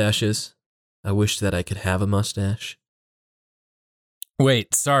mustaches. I wish that I could have a mustache.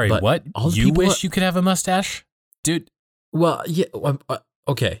 Wait, sorry, but what? You wish you could have a mustache? Dude. Well, yeah,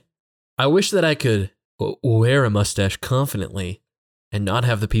 okay. I wish that I could wear a mustache confidently and not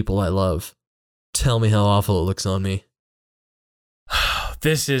have the people I love tell me how awful it looks on me.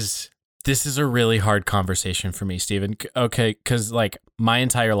 This is a really hard conversation for me, Steven. Okay, because, like, my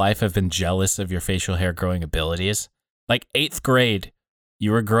entire life I've been jealous of your facial hair growing abilities. Like, 8th grade,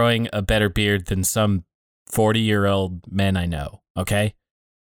 you were growing a better beard than some 40-year-old men I know, okay?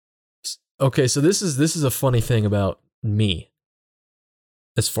 Okay, so this is a funny thing about me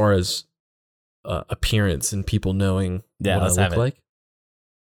as far as appearance and people knowing what I look like.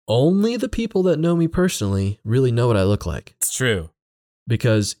 Only the people that know me personally really know what I look like. It's true.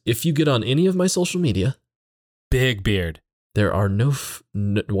 Because if you get on any of my social media, big beard, there are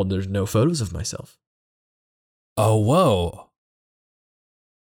there's no photos of myself. Oh, whoa.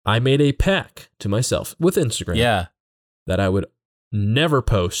 I made a pact to myself with Instagram. Yeah. That I would never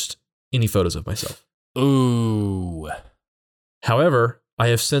post any photos of myself. Ooh. However, I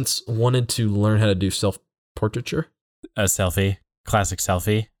have since wanted to learn how to do self-portraiture. A selfie? Classic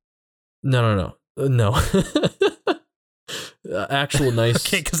selfie? No. Actual nice.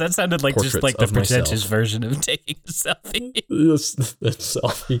 Okay, because that sounded like just like the pretentious version of taking a selfie. That's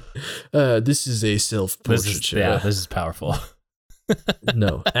selfie. This is a self-portraiture. This is powerful.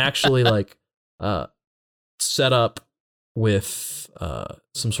 No, actually, like set up with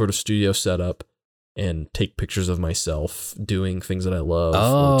some sort of studio setup and take pictures of myself doing things that I love,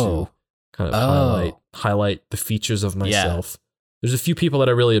 or to kind of highlight the features of myself. There's a few people that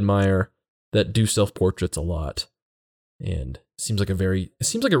I really admire that do self-portraits a lot, and it seems like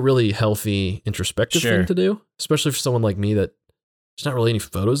a really healthy introspective thing to do, especially for someone like me that there's not really any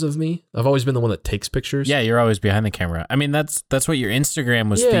photos of me. I've always been the one that takes pictures. Yeah, you're always behind the camera. I mean, that's what your Instagram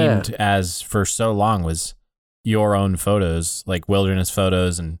was themed as for so long, was your own photos, like wilderness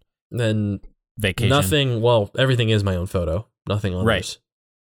photos and then vacation. Everything is my own photo. Nothing on right.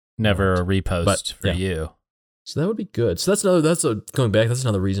 Never a repost for you. So that would be good. So going back, that's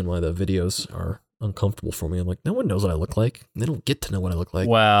another reason why the videos are uncomfortable for me. I'm like, no one knows what I look like. They don't get to know what I look like.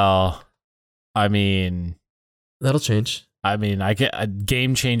 Well, I mean, that'll change. I mean, I get a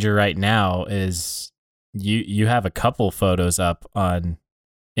game changer right now is you have a couple photos up on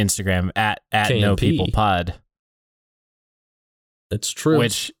Instagram at No People Pod. It's true.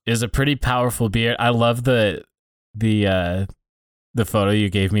 Which is a pretty powerful beard. I love the photo you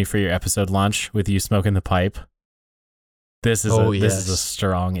gave me for your episode launch with you smoking the pipe. This is a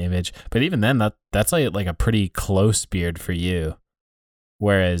strong image. But even then, that's like a pretty close beard for you.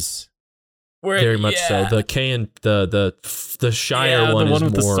 Whereas very much so. The K and the Shire one, the one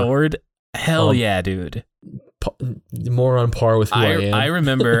is with more, the sword. Hell yeah, dude. More on par with who I am. I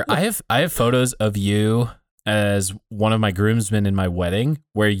remember I have photos of you as one of my groomsmen in my wedding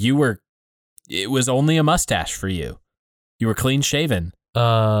where it was only a mustache for you. You were clean shaven.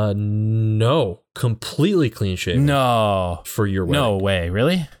 No, completely clean shaven. No, for your wedding. No way,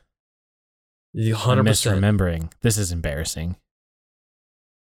 really? 100%. I'm misremembering. This is embarrassing.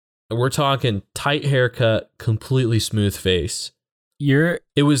 We're talking tight haircut, completely smooth face. I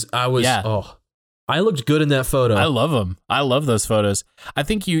looked good in that photo. I love them. I love those photos. I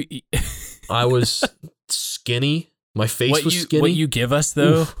think I was skinny. My face was skinny. What you give us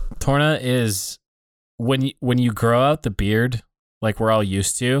though, Torna, is when you grow out the beard like we're all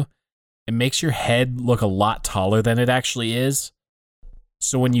used to, it makes your head look a lot taller than it actually is.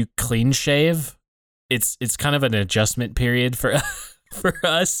 So when you clean shave, it's kind of an adjustment period for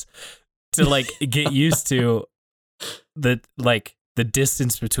us to like get used to the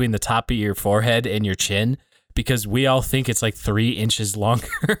distance between the top of your forehead and your chin, because we all think it's like 3 inches longer.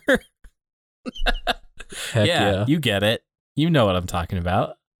 Heck yeah. You get it. You know what I'm talking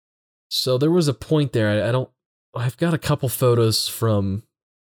about. So there was a point there. I've got a couple photos from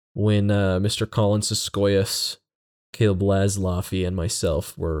when Mr. Colin Siskoyas, Caleb Laszloffy, and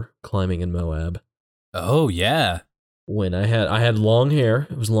myself were climbing in Moab. Oh yeah. When I had long hair.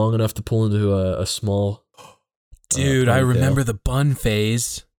 It was long enough to pull into a small. Dude, I remember the bun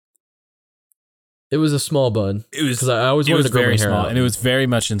phase. It was a small bun. It was because I always wanted to grow my hair out. And it was very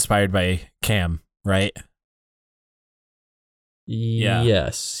much inspired by Cam, right? Yeah.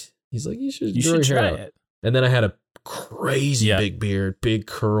 Yes, he's like, you should try out. it. And then I had a crazy big beard, big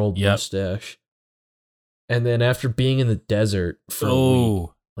curled mustache. And then after being in the desert for a week,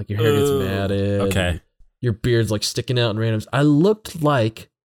 like your hair gets matted. Okay. Your beard's like sticking out in randoms. I looked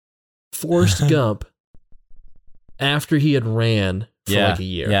like Forrest Gump after he had ran for like a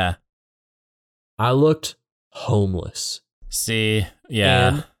year. Yeah. I looked homeless. See, yeah.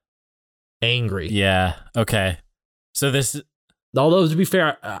 And angry. Yeah. Okay. So although to be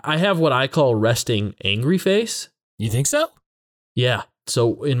fair, I have what I call resting angry face. You think so? Yeah.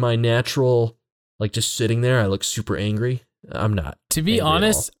 So in my natural, like just sitting there, I look super angry. I'm not. To be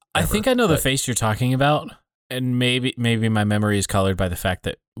honest, I think I know the face you're talking about, and maybe my memory is colored by the fact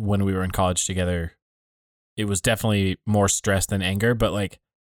that when we were in college together, it was definitely more stress than anger. But like,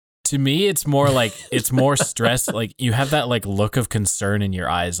 to me, it's more like it's more stress. Like you have that like look of concern in your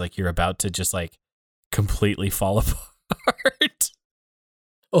eyes, like you're about to just like completely fall apart.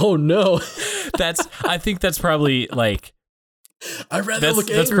 Oh no, I think that's probably like. I'd rather look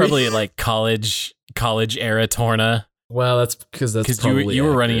angry. That's probably like college era Torna. Well, that's because you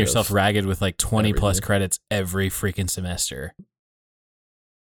were running yourself ragged with like 20 plus credits every freaking semester.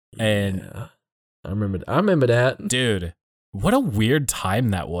 And yeah. I remember that. Dude, what a weird time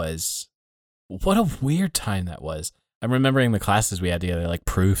that was. I'm remembering the classes we had together, like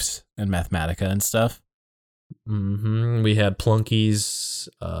proofs and Mathematica and stuff. Mm-hmm. We had Plunkies,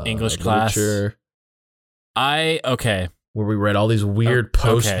 English class. Okay. Where we read all these weird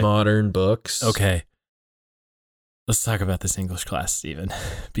postmodern books. Okay. Let's talk about this English class, Steven,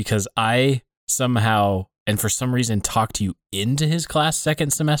 because I somehow, and for some reason, talked you into his class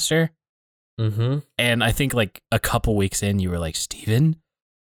second semester. Mm-hmm. And I think like a couple weeks in, you were like, Steven,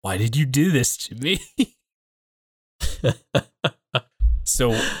 why did you do this to me?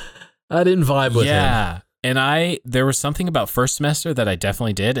 So I didn't vibe with him. yeah. And there was something about first semester that I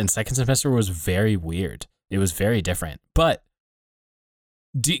definitely did, and second semester was very weird. It was very different. But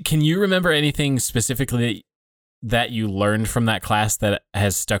can you remember anything specifically that you learned from that class that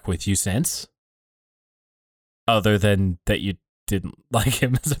has stuck with you since? Other than that you didn't like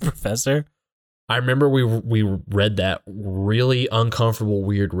him as a professor? I remember we read that really uncomfortable,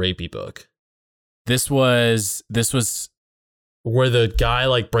 weird, rapey book. This was where the guy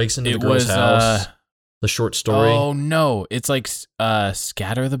like breaks into the girl's house. The short story. Oh no, it's like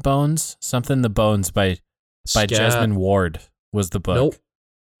Scatter the Bones, something the Bones by Jesmyn Ward was the book. Nope.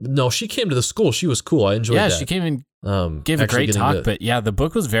 No, she came to the school. She was cool. I enjoyed that. Yeah, she came and gave a great talk, but yeah, the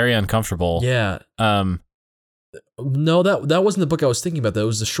book was very uncomfortable. Yeah. No, that wasn't the book I was thinking about. That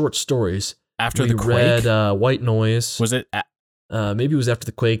was the short stories. After the Quake? Read White Noise. Was it? Maybe it was after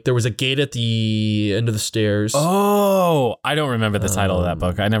the Quake. There was a gate at the end of the stairs. Oh, I don't remember the title of that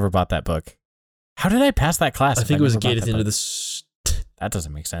book. I never bought that book. How did I pass that class? I think it was a gate at the end of the... That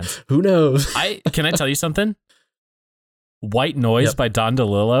doesn't make sense. Who knows? Can I tell you something? White Noise by Don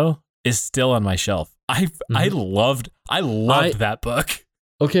DeLillo is still on my shelf. I loved that book.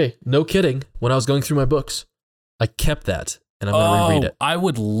 Okay, no kidding. When I was going through my books, I kept that, and I'm going to reread it. I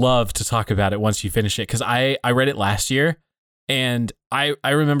would love to talk about it once you finish it, because I read it last year, and I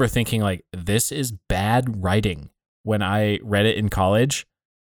remember thinking, like, this is bad writing when I read it in college.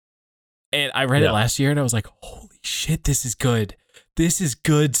 And I read it last year, and I was like, holy shit, this is good. This is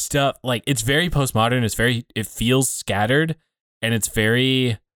good stuff. Like, it's very postmodern. It feels scattered, and it's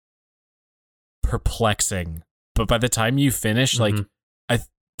very perplexing. But by the time you finish, like,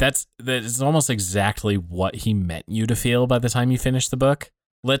 that is almost exactly what he meant you to feel by the time you finish the book.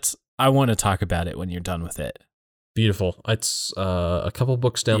 I want to talk about it when you're done with it. Beautiful. It's a couple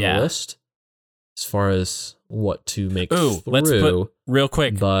books down the list as far as what to make through. Let's put real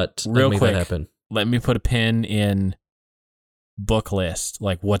quick. But real quick, that happen. Let me put a pin in book list,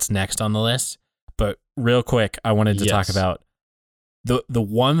 like what's next on the list. But real quick, I wanted to talk about the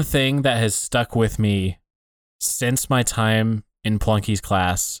one thing that has stuck with me since my time in Plunky's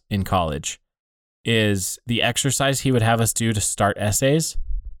class in college is the exercise he would have us do to start essays,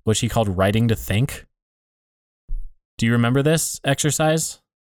 which he called writing to think. Do you remember this exercise?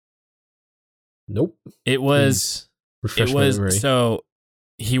 Nope. It was so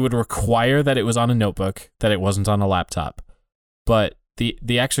he would require that it was on a notebook, that it wasn't on a laptop. But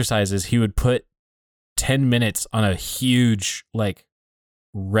the exercise is he would put 10 minutes on a huge, like,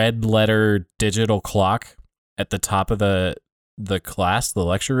 red letter digital clock at the top of the class, the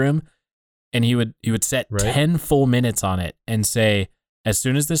lecture room, and he would set 10 full minutes on it and say, as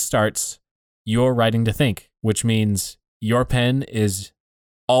soon as this starts, you're writing to think, which means your pen is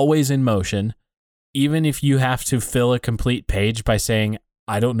always in motion. Even if you have to fill a complete page by saying,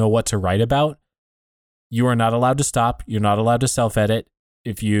 I don't know what to write about, you are not allowed to stop. You're not allowed to self-edit.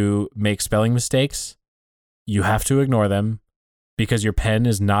 If you make spelling mistakes, you have to ignore them because your pen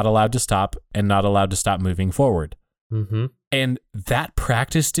is not allowed to stop and not allowed to stop moving forward. Mm-hmm. And that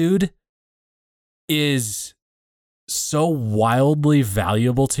practice, dude, is so wildly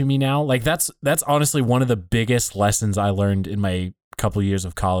valuable to me now. Like, that's honestly one of the biggest lessons I learned in my couple years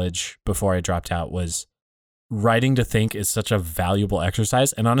of college before I dropped out, was writing to think is such a valuable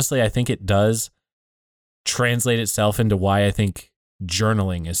exercise. And honestly, I think it does translate itself into why I think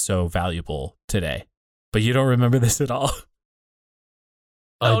journaling is so valuable today. But you don't remember this at all?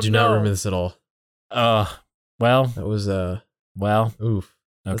 I do not remember this at all. Well. That was, well. Oof.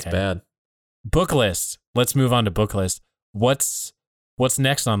 That's bad. Book list. Let's move on to book list. What's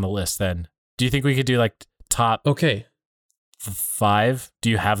next on the list then? Do you think we could do like top 5?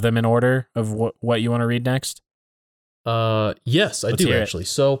 Do you have them in order of what you want to read next? Yes, I do actually.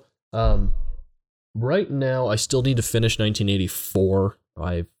 So, right now I still need to finish 1984.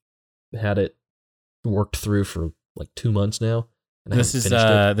 I've had it worked through for like 2 months now. And this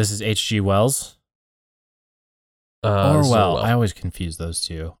is H.G. Wells. Orwell. I always confuse those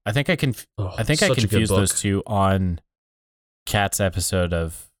two. I think I confused those two on Kat's episode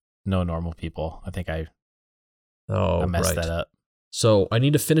of No Normal People. I think I messed that up. So I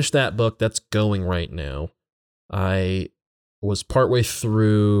need to finish that book. That's going right now. I was partway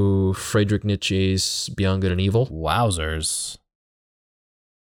through Friedrich Nietzsche's Beyond Good and Evil. Wowzers.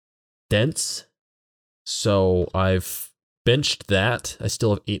 Dense. So I've benched that. I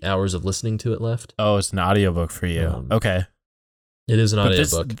still have 8 hours of listening to it left. Oh, it's an audiobook for you. Okay. It is an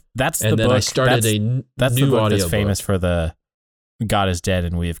audiobook. That's the book. And then I started that's new the book audiobook. that's famous for the God is dead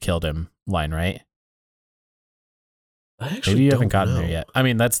and we have killed him line, right? Maybe you haven't gotten there yet. I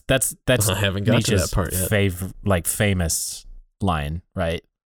mean, that's I haven't gotten to that part yet. Famous line, right?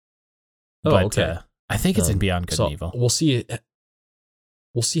 Oh, But, okay. I think it's in Beyond Good and Evil. We'll see.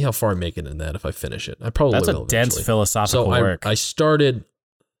 We'll see how far I make it in that if I finish it. I probably That's will a dense eventually. philosophical So work. I started.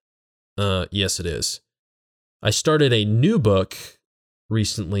 Yes, it is. I started a new book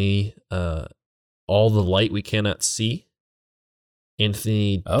recently. All the Light We Cannot See.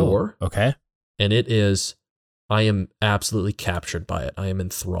 Anthony Doerr. Okay. And it is. I am absolutely captured by it. I am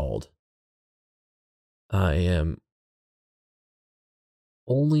enthralled. I am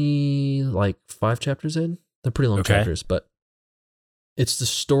only like 5 chapters in. They're pretty long chapters, but it's the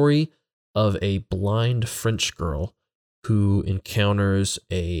story of a blind French girl who encounters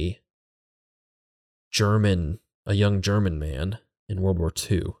a young German man in World War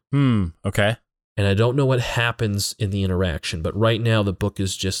II. Okay. And I don't know what happens in the interaction, but right now the book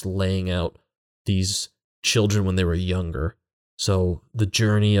is just laying out these children when they were younger. So the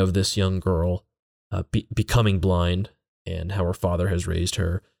journey of this young girl becoming blind and how her father has raised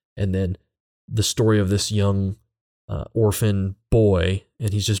her. And then the story of this young orphan boy,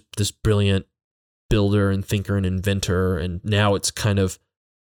 and he's just this brilliant builder and thinker and inventor. And now it's kind of,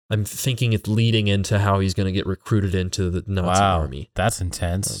 I'm thinking it's leading into how he's going to get recruited into the Nazi army. That's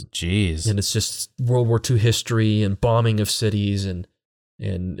intense. Jeez. And it's just World War II history and bombing of cities, and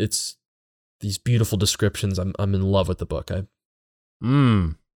it's these beautiful descriptions. I'm in love with the book.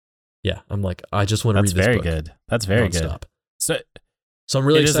 Yeah, I'm like, I just want to read this book. That's very good. That's very nonstop. good. So I'm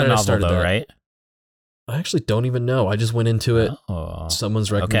really excited. It is a novel, though, right? I actually don't even know. I just went into it,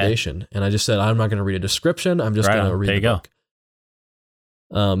 someone's recommendation, and I just said, I'm not going to read a description. I'm just going to read the book.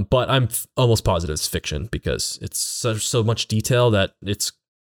 But I'm almost positive it's fiction because it's so much detail that it's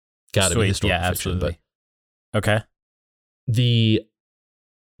got to be historical fiction. Absolutely. Okay. The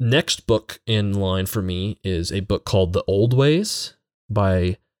next book in line for me is a book called The Old Ways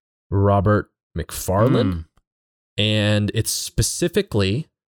by Robert McFarlane. And it's specifically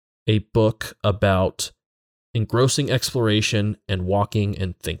a book about engrossing exploration and walking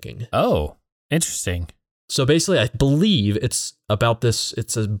and thinking. Oh, interesting. So basically, I believe it's about this.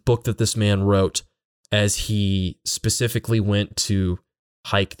 It's a book that this man wrote as he specifically went to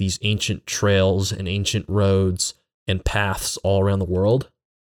hike these ancient trails and ancient roads and paths all around the world.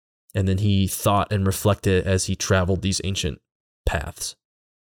 And then he thought and reflected as he traveled these ancient paths.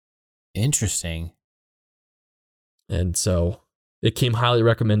 Interesting. And so it came highly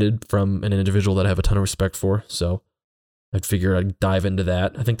recommended from an individual that I have a ton of respect for. So I figured I'd dive into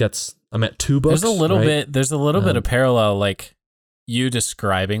that. I think I'm at 2 books. There's a little bit of parallel, like you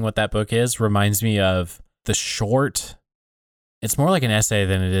describing what that book is reminds me of the short. It's more like an essay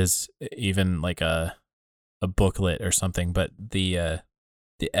than it is even like a booklet or something, but the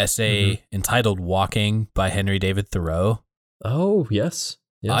essay entitled Walking by Henry David Thoreau. Oh, yes.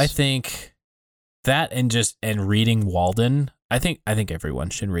 I think that and reading Walden. I think everyone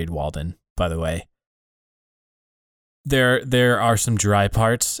should read Walden, by the way. There are some dry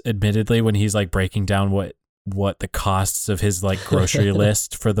parts, admittedly, when he's like breaking down what the costs of his like grocery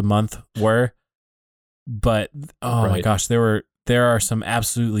list for the month were. But my gosh, there are some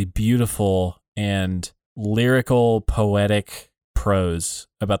absolutely beautiful and lyrical, poetic prose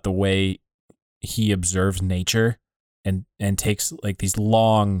about the way he observes nature and takes like these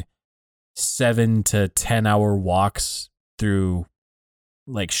long 7 to 10 hour walks through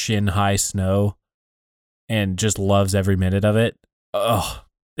like shin high snow and just loves every minute of it. Oh,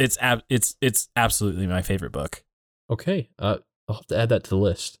 it's absolutely my favorite book. Okay. I'll have to add that to the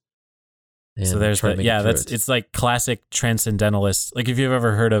list. And so there's it's like classic transcendentalist. Like if you've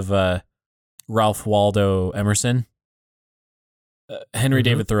ever heard of Ralph Waldo Emerson, Henry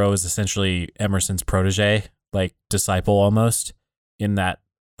David Thoreau is essentially Emerson's protege, like disciple almost, in that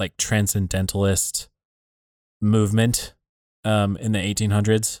like transcendentalist movement in the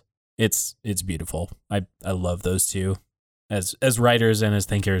 1800s. It's beautiful. I love those two. As writers and as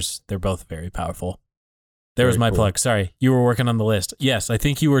thinkers, they're both very powerful. There was my plug. Sorry, you were working on the list. Yes, I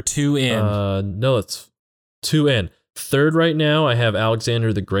think you were 2 in. No, it's 2 in. 3rd right now, I have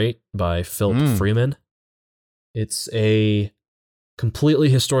Alexander the Great by Philip Freeman. It's a completely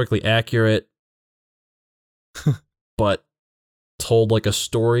historically accurate, but told like a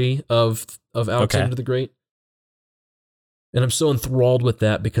story of Alexander the Great. And I'm so enthralled with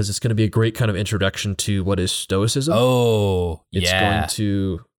that because it's going to be a great kind of introduction to what is Stoicism. Oh, it's going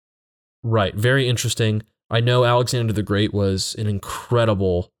to, very interesting. I know Alexander the Great was an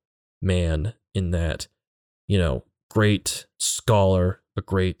incredible man in that, great scholar, a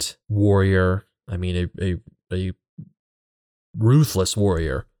great warrior. I mean, a ruthless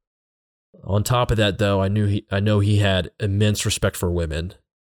warrior. On top of that, though, I know he had immense respect for women,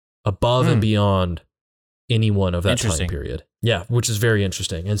 above and beyond anyone of that time Interesting. period. Yeah, which is very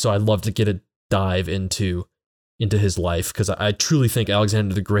interesting. And so I'd love to get a dive into his life, because I truly think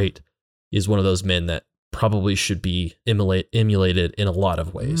Alexander the Great is one of those men that probably should be emulated in a lot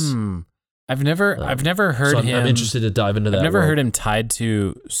of ways. I've never heard so him. I'm interested to dive into that. I've never world. heard him tied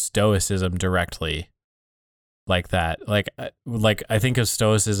to Stoicism directly, like that. Like I think of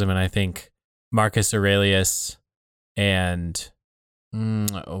Stoicism, and I think Marcus Aurelius, and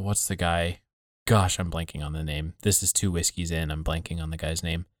what's the guy? Gosh, I'm blanking on the name. This is 2 whiskeys in. I'm blanking on the guy's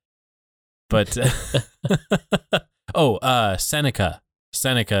name. But Seneca.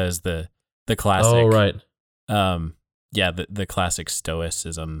 Seneca is the classic. Oh, right. The classic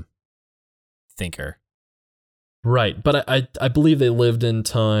Stoicism thinker. Right, but I believe they lived in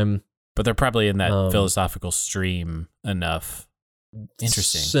time. But they're probably in that philosophical stream enough.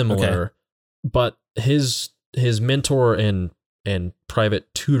 Interesting. Similar. Okay. But his mentor and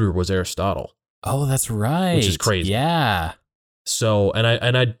private tutor was Aristotle. Oh, that's right. Which is crazy. Yeah. So,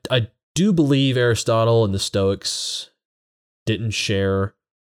 and I do believe Aristotle and the Stoics didn't share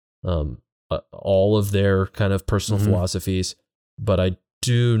all of their kind of personal philosophies, but I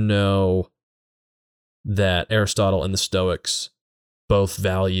do know that Aristotle and the Stoics both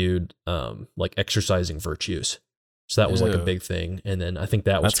valued like exercising virtues. So that was like a big thing. And then I think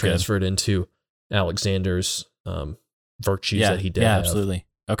that was transferred into Alexander's virtues that he did have. Absolutely.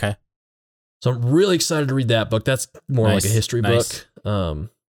 Okay. So I'm really excited to read that book. That's more like a history book.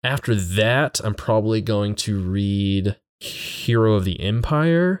 After that, I'm probably going to read Hero of the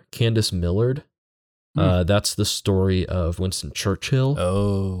Empire, Candace Millard. That's the story of Winston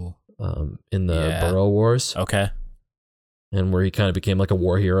Churchill. In the Boer Wars. Okay. And where he kind of became like a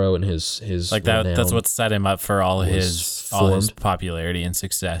war hero, and his like that. That's what set him up for all his popularity and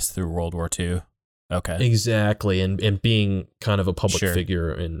success through World War II. Okay. Exactly, and being kind of a public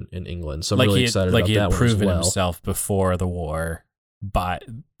figure in England. So I'm really excited about that one as well. Like he had proven himself before the war by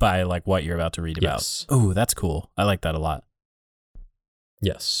like what you're about to read about. Oh, that's cool. I like that a lot.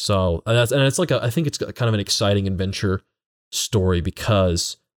 Yes. So it's like I think it's kind of an exciting adventure story,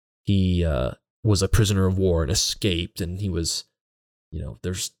 because he was a prisoner of war and escaped, and he was,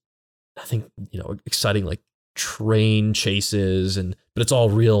 there's, I think, exciting like train chases, but it's all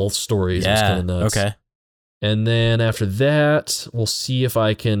real stories. Yeah. It's kind of nuts. Okay. And then after that, we'll see if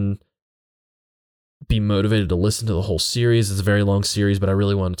I can be motivated to listen to the whole series. It's a very long series, but I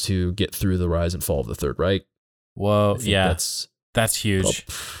really wanted to get through The Rise and Fall of the Third Reich. Whoa, yeah. That's huge.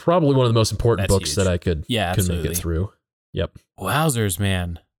 Probably one of the most important books that I could make it through. Yep. Wowzers,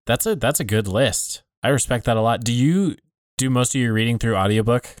 man. That's a good list. I respect that a lot. Do you do most of your reading through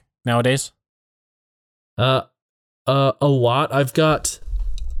audiobook nowadays? A lot. I've got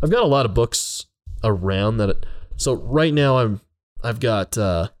a lot of books around that. So right now I've got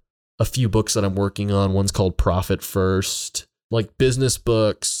a few books that I'm working on. One's called Profit First, like business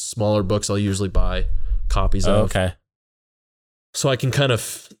books, smaller books I'll usually buy copies of. Okay. So I can kind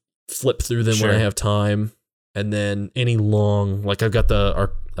of flip through them when I have time. And then any long, like I've got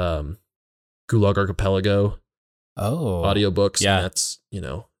the Gulag Archipelago audiobooks. Yeah. And that's,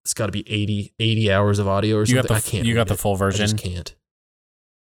 it's got to be 80 hours of audio or something. I can't. You got the full version? I just can't.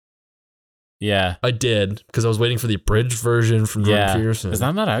 Yeah. I did, because I was waiting for the abridged version from Jordan Peterson. Is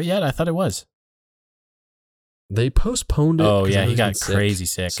that not out yet? I thought it was. They postponed it. Oh, yeah. He got crazy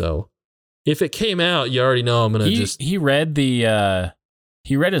sick. So if it came out, you already know I'm going to He read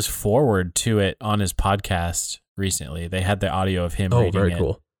he read his foreword to it on his podcast recently. They had the audio of him reading it. Oh, very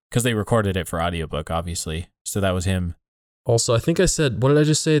cool. Because they recorded it for audiobook, obviously. So that was him. Also, I think I said, what did I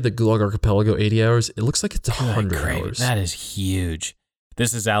just say? The Gulag Archipelago, 80 hours? It looks like it's 100 hours. That is huge.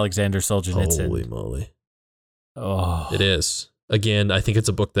 This is Alexander Solzhenitsyn. Holy moly. Oh. It is. Again, I think it's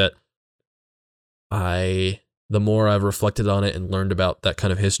a book that the more I've reflected on it and learned about that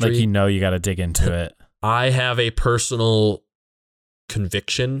kind of history. Like, you got to dig into it. I have a personal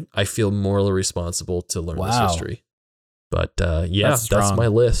conviction. I feel morally responsible to learn this history. But that's my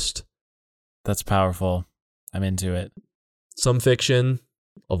list. That's powerful. I'm into it. Some fiction,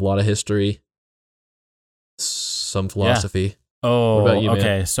 a lot of history, some philosophy. Yeah. Oh, what about you, okay.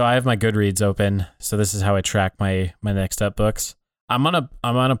 man? So I have my Goodreads open. So this is how I track my next up books. I'm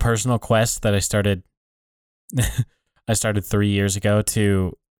on a personal quest that I started 3 years ago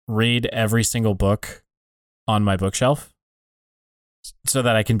to read every single book on my bookshelf, so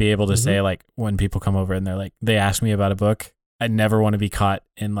that I can be able to say, like, when people come over and they ask me about a book, I never want to be caught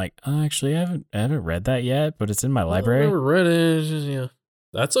in like, oh, actually, I haven't read that yet, but it's in my library. I never read it. Yeah.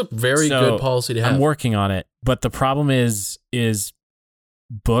 That's a very good policy to have. I'm working on it, but the problem is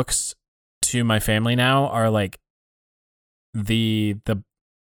books to my family now are like the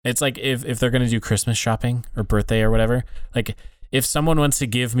It's like if they're going to do Christmas shopping or birthday or whatever, like if someone wants to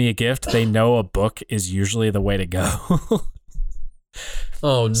give me a gift, they know a book is usually the way to go.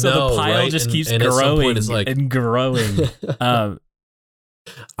 Oh, no. So the pile just keeps growing and growing.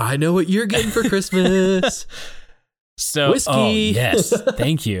 I know what you're getting for Christmas. So, whiskey. Oh, yes.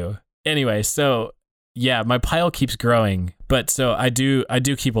 Thank you. Anyway, so yeah, my pile keeps growing, but so I do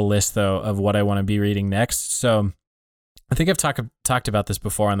keep a list though of what I want to be reading next. So I think I've talked about this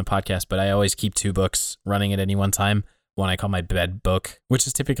before on the podcast, but I always keep 2 books running at any one time. One I call my bed book, which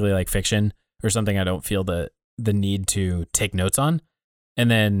is typically like fiction or something I don't feel the need to take notes on. And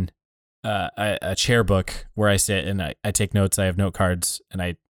then a chair book where I sit and I take notes. I have note cards and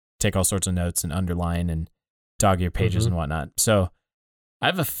I take all sorts of notes and underline and dog ear pages and whatnot. So I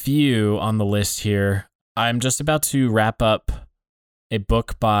have a few on the list here. I'm just about to wrap up a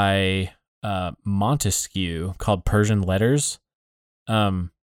book by Montesquieu called Persian Letters.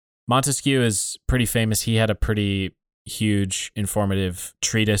 Montesquieu is pretty famous. He had a pretty huge informative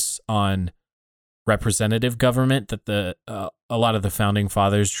treatise on representative government that a lot of the founding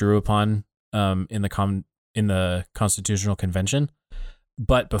fathers drew upon in the Constitutional Convention.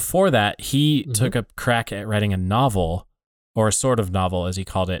 But before that, he took a crack at writing a novel, or a sort of novel, as he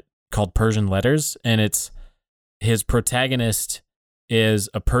called it, called Persian Letters. And his protagonist is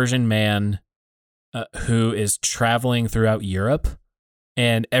a Persian man who is traveling throughout Europe.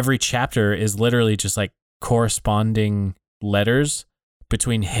 And every chapter is literally just like corresponding letters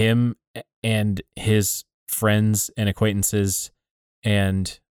between him and his friends and acquaintances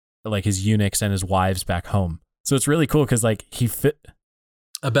and like his eunuchs and his wives back home. So it's really cool because like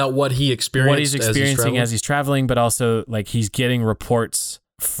about what he experienced, what he's experiencing as he's traveling, but also like he's getting reports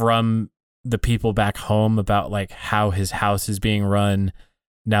from the people back home about like how his house is being run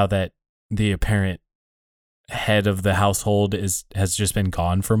now that the apparent head of the household has just been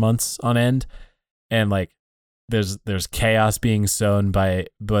gone for months on end, and like there's chaos being sown by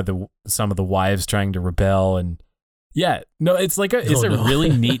some of the wives trying to rebel. And yeah, no, it's like a really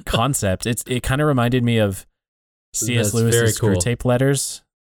neat concept. It kind of reminded me of C.S. Lewis's Screw Tape Letters.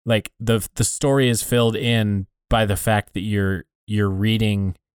 Like the story is filled in by the fact that you're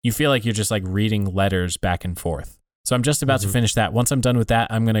reading, you feel like you're just like reading letters back and forth. So I'm just about to finish that. Once I'm done with that,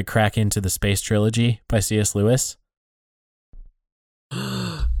 I'm going to crack into the Space Trilogy by C.S. Lewis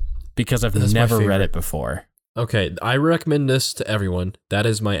because I've never read it before. Okay, I recommend this to everyone. That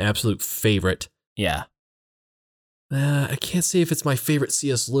is my absolute favorite. Yeah. I can't say if it's my favorite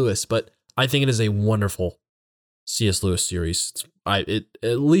C.S. Lewis, but I think it is a wonderful C.S. Lewis series. It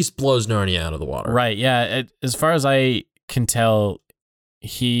at least blows Narnia out of the water. Right, yeah. As far as I can tell,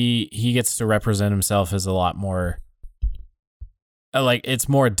 he gets to represent himself as a lot more, like, it's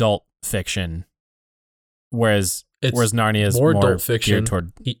more adult fiction, whereas Narnia is more adult fiction geared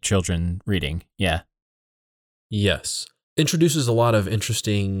toward children reading. Yeah. Yes. Introduces a lot of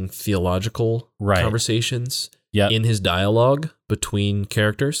interesting theological conversations in his dialogue between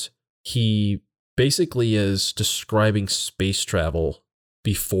characters. He basically is describing space travel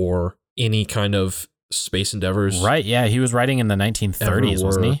before any kind of space endeavors. Right, yeah. He was writing in the 1930s,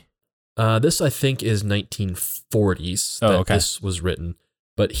 wasn't he? This, I think, is 1940s this was written.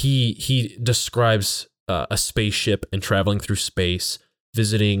 But he describes a spaceship and traveling through space,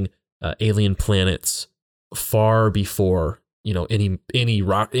 visiting alien planets far before, anything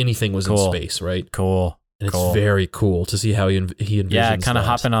was in space, right? Cool. And it's very cool to see how he envisions Yeah, kind of that.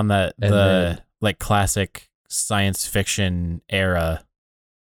 hopping on the like classic science fiction era,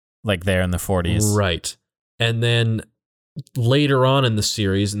 like there in the 40s. Right. And then later on in the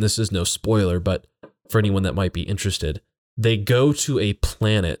series, and this is no spoiler, but for anyone that might be interested, they go to a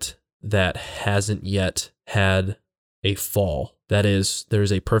planet that hasn't yet had a fall. That is,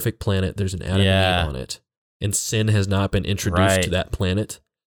 there's a perfect planet, there's an Adam and Eve on it, and sin has not been introduced to that planet.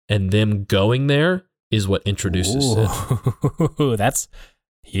 And them going there is what introduces sin. That's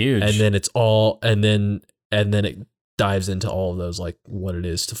huge. And then it's all, and then it dives into all of those, like what it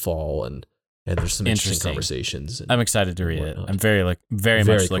is to fall, and there's some interesting conversations. I'm excited to read it. I'm very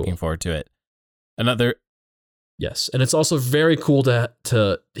much looking forward to it. Yes, and it's also very cool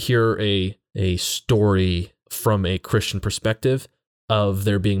to hear a story from a Christian perspective of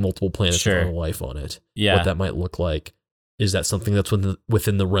there being multiple planets with other life on it. Yeah, what that might look like. Is that something that's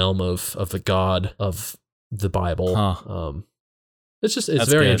within the realm of the God of the Bible? Huh. It's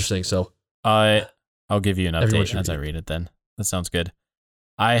very interesting. So I'll give you an update as I read it then. That sounds good.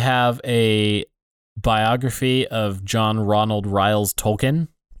 I have a biography of John Ronald Riles Tolkien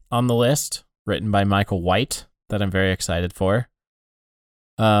on the list, written by Michael White, that I'm very excited for.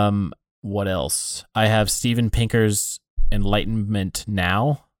 What else? I have Steven Pinker's Enlightenment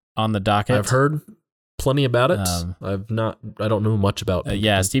Now on the docket. I've heard plenty about it. I don't know much about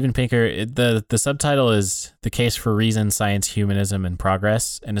it. Steven Pinker, the subtitle is The Case for Reason, Science, Humanism, and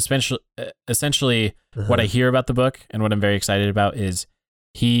Progress. And essentially what I hear about the book and what I'm very excited about is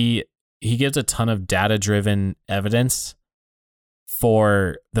he gives a ton of data-driven evidence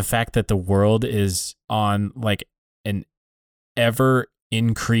for the fact that the world is on like an ever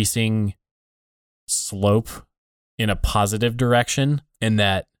increasing slope in a positive direction, and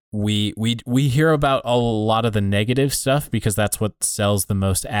that we hear about a lot of the negative stuff because that's what sells the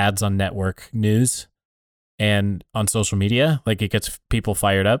most ads on network news and on social media. Like, it gets people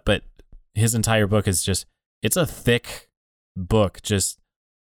fired up, but his entire book is just, it's a thick book, just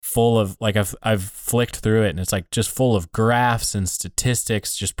full of, like, I've flicked through it and it's like just full of graphs and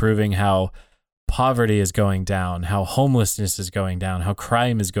statistics just proving how poverty is going down, how homelessness is going down, how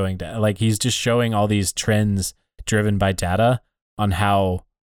crime is going down. Like, he's just showing all these trends driven by data on how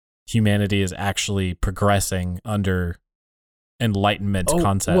humanity is actually progressing under Enlightenment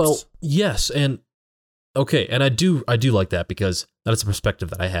concepts. Well, yes, and okay, and I do like that because that is a perspective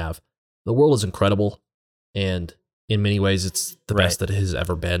that I have. The world is incredible, and in many ways, it's the best that it has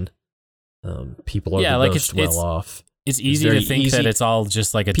ever been. People are the most well off. It's easy to think that it's all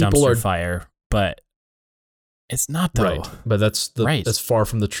just like a dumpster fire, but it's not, though. Right, but that's as far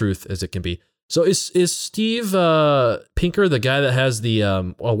from the truth as it can be. So is Steve Pinker the guy that has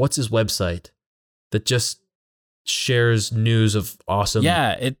the what's his website that just shares news of awesome?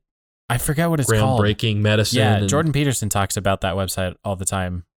 Yeah, I forget what it's called. Groundbreaking medicine. Yeah, Jordan Peterson talks about that website all the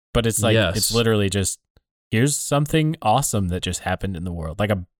time, but it's like it's literally just, here's something awesome that just happened in the world, like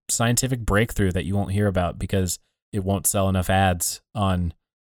a scientific breakthrough that you won't hear about because it won't sell enough ads on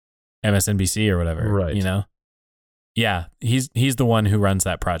MSNBC or whatever. Right. You know? Yeah, he's the one who runs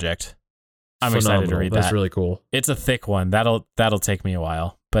that project. I'm excited to read that. That's really cool. It's a thick one. That'll take me a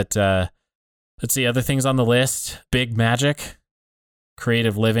while. But let's see, other things on the list. Big Magic,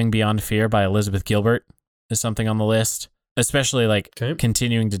 Creative Living Beyond Fear by Elizabeth Gilbert is something on the list. Especially like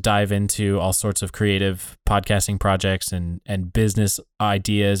continuing to dive into all sorts of creative podcasting projects and business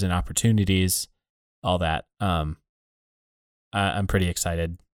ideas and opportunities, all that. I'm pretty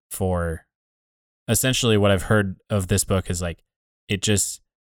excited for essentially what I've heard of this book is like,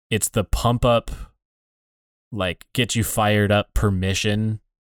 it's the pump up, like get you fired up permission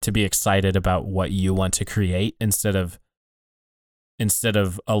to be excited about what you want to create instead of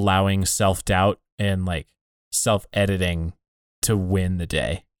allowing self-doubt and like self-editing to win the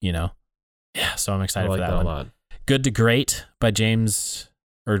day, you know? Yeah, so I'm excited for that one. A lot. Good to Great by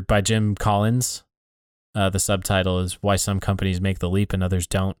Jim Collins. The subtitle is Why Some Companies Make the Leap and Others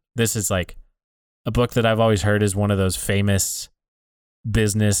Don't. This is like a book that I've always heard is one of those famous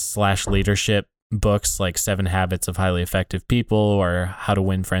business/leadership books like 7 Habits of Highly Effective People or How to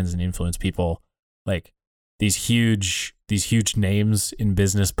Win Friends and Influence People. Like these huge names in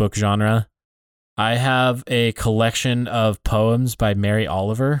business book genre. I have a collection of poems by Mary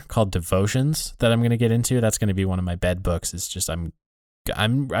Oliver called Devotions that I'm going to get into. That's going to be one of my bed books. It's just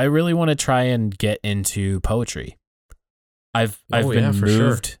I really want to try and get into poetry. I've been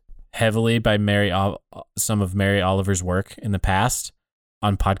moved heavily by some of Mary Oliver's work in the past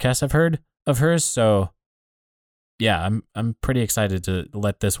on podcasts I've heard of hers. So yeah, I'm pretty excited to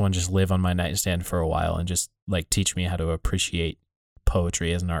let this one just live on my nightstand for a while and just like teach me how to appreciate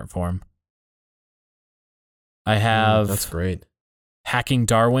poetry as an art form. I have that's great. Hacking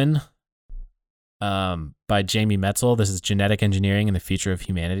Darwin by Jamie Metzl. This is Genetic Engineering and the Future of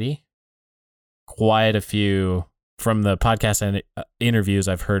Humanity. Quite a few from the podcast and interviews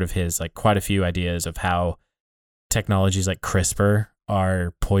I've heard of his, like quite a few ideas of how technologies like CRISPR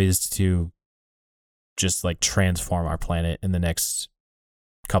are poised to just like transform our planet in the next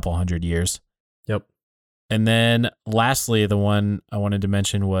couple 100 years. Yep. And then lastly, the one I wanted to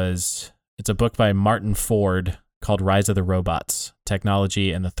mention it's a book by Martin Ford called Rise of the Robots,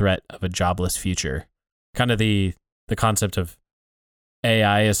 Technology and the Threat of a Jobless Future. Kind of the concept of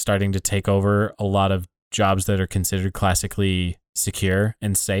AI is starting to take over a lot of jobs that are considered classically secure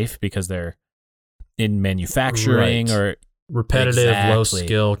and safe because they're in manufacturing or repetitive, low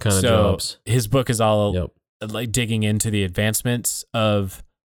skill kind of jobs. His book is all like digging into the advancements of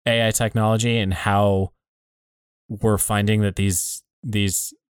AI technology and how we're finding that these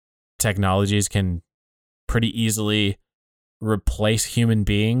technologies can pretty easily replace human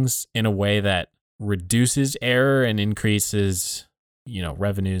beings in a way that reduces error and increases,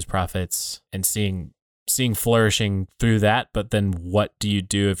 revenues, profits, and seeing flourishing through that. But then what do you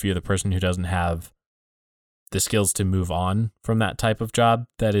do if you're the person who doesn't have the skills to move on from that type of job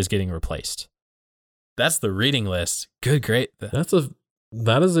that is getting replaced? That's the reading list. Good, great. That's a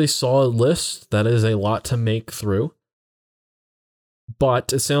that is a solid list. That is a lot to make through.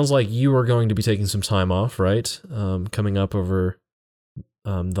 But it sounds like you are going to be taking some time off, right? Coming up over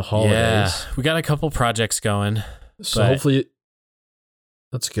the holidays. Yeah, we got a couple projects going. So hopefully,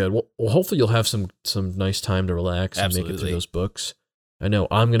 that's good. Well, hopefully you'll have some nice time to relax and make it through those books. I know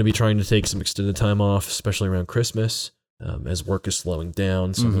I'm going to be trying to take some extended time off, especially around Christmas, as work is slowing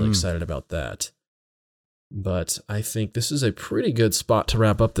down. So I'm really excited about that. But I think this is a pretty good spot to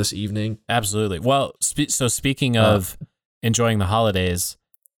wrap up this evening. Absolutely. Well, so speaking of enjoying the holidays,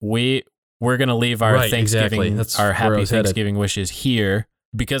 we're going to leave our Thanksgiving, our happy Thanksgiving wishes here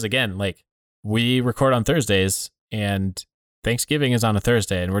because, again, like we record on Thursdays and Thanksgiving is on a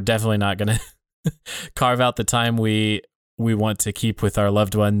Thursday, and we're definitely not going to carve out the time we want to keep with our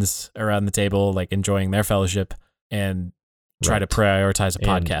loved ones around the table, like enjoying their fellowship, and try to prioritize a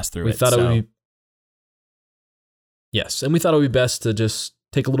podcast through it. Thought it would be, yes, and we thought it would be best to just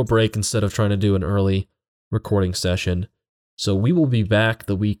take a little break instead of trying to do an early recording session. So we will be back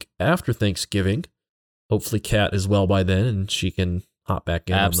the week after Thanksgiving. Hopefully Kat is well by then and she can hop back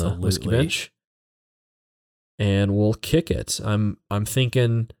in on the Whiskey Bench. And we'll kick it. I'm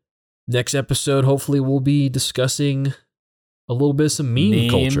thinking next episode, hopefully we'll be discussing a little bit of some meme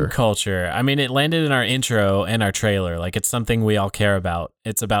culture. I mean, it landed in our intro and our trailer. Like, it's something we all care about.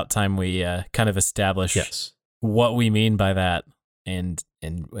 It's about time we kind of establish what we mean by that and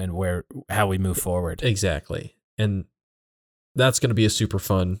how we move forward. Exactly. And that's going to be a super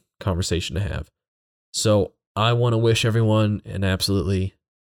fun conversation to have. So I want to wish everyone an absolutely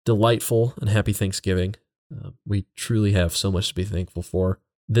delightful and happy Thanksgiving. We truly have so much to be thankful for.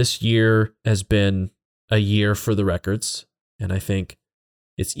 This year has been a year for the records, and I think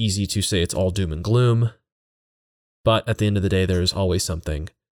it's easy to say it's all doom and gloom, but at the end of the day, there is always something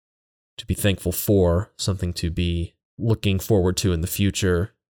to be thankful for, something to be looking forward to in the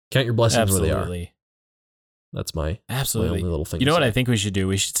future. Count your blessings where they are. That's my only little thing. You know what I think we should do?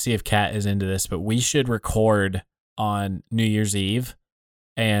 We should see if Kat is into this, but we should record on New Year's Eve,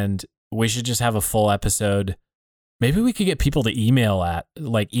 and we should just have a full episode. Maybe we could get people to email us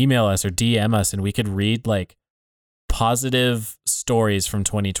or DM us, and we could read like positive stories from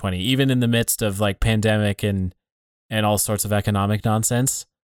 2020, even in the midst of like pandemic and all sorts of economic nonsense.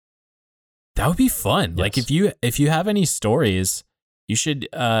 That would be fun. Yes. Like if you have any stories, you should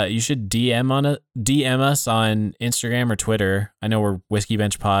DM us on Instagram or Twitter. I know we're Whiskey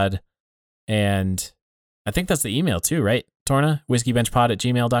Bench Pod, and I think that's the email too, right, Torna?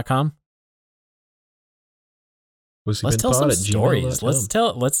 whiskeybenchpod@gmail.com. Let's tell some stories.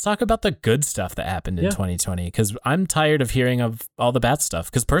 Let's talk about the good stuff that happened in 2020, because I'm tired of hearing of all the bad stuff.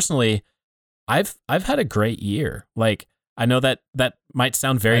 Because personally, I've had a great year. Like, I know that might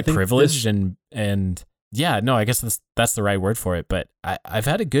sound very privileged and yeah, no, I guess that's the right word for it. But I've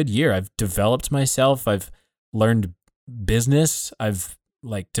had a good year. I've developed myself. I've learned business. I've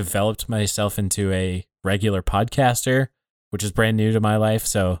like developed myself into a regular podcaster, which is brand new to my life.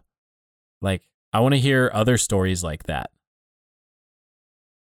 So like, I want to hear other stories like that.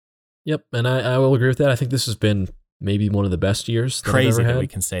 Yep, and I will agree with that. I think this has been maybe one of the best years that I've ever had. Crazy that we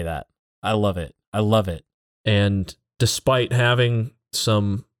can say that. I love it. I love it. And despite having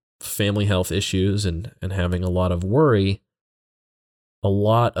some family health issues and having a lot of worry, a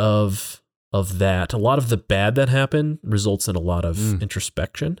lot of the bad that happened results in a lot of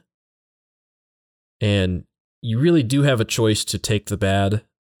introspection. And you really do have a choice to take the bad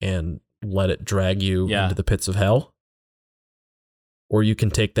and let it drag you into the pits of hell, or you can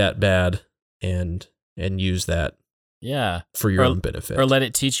take that bad and use that for your own benefit, or let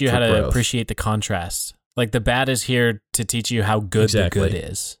it teach you how to appreciate the contrast. Like, the bad is here to teach you how good the good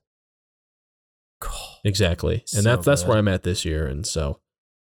is. Exactly. And that's where I'm at this year, and so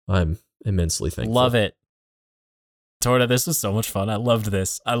I'm immensely thankful. Love it. Torna, this was so much fun. I loved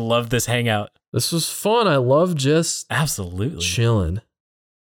this. I love this hangout. This was fun. I love just absolutely chilling.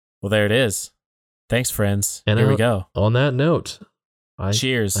 Well, there it is. Thanks, friends. And here we go. On that note,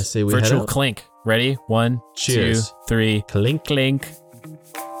 cheers. I say we virtual clink. Ready? 1, cheers. 2, 3. Clink, clink.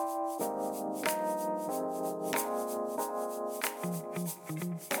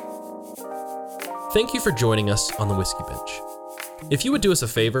 Thank you for joining us on the Whiskey Bench. If you would do us a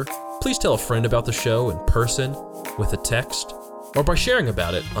favor, please tell a friend about the show in person, with a text, or by sharing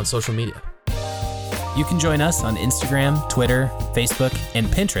about it on social media. You can join us on Instagram, Twitter, Facebook, and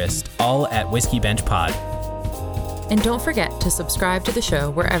Pinterest, all at Whiskey Bench Pod. And don't forget to subscribe to the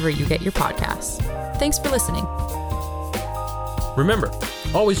show wherever you get your podcasts. Thanks for listening. Remember,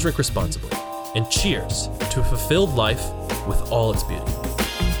 always drink responsibly, and cheers to a fulfilled life with all its beauty.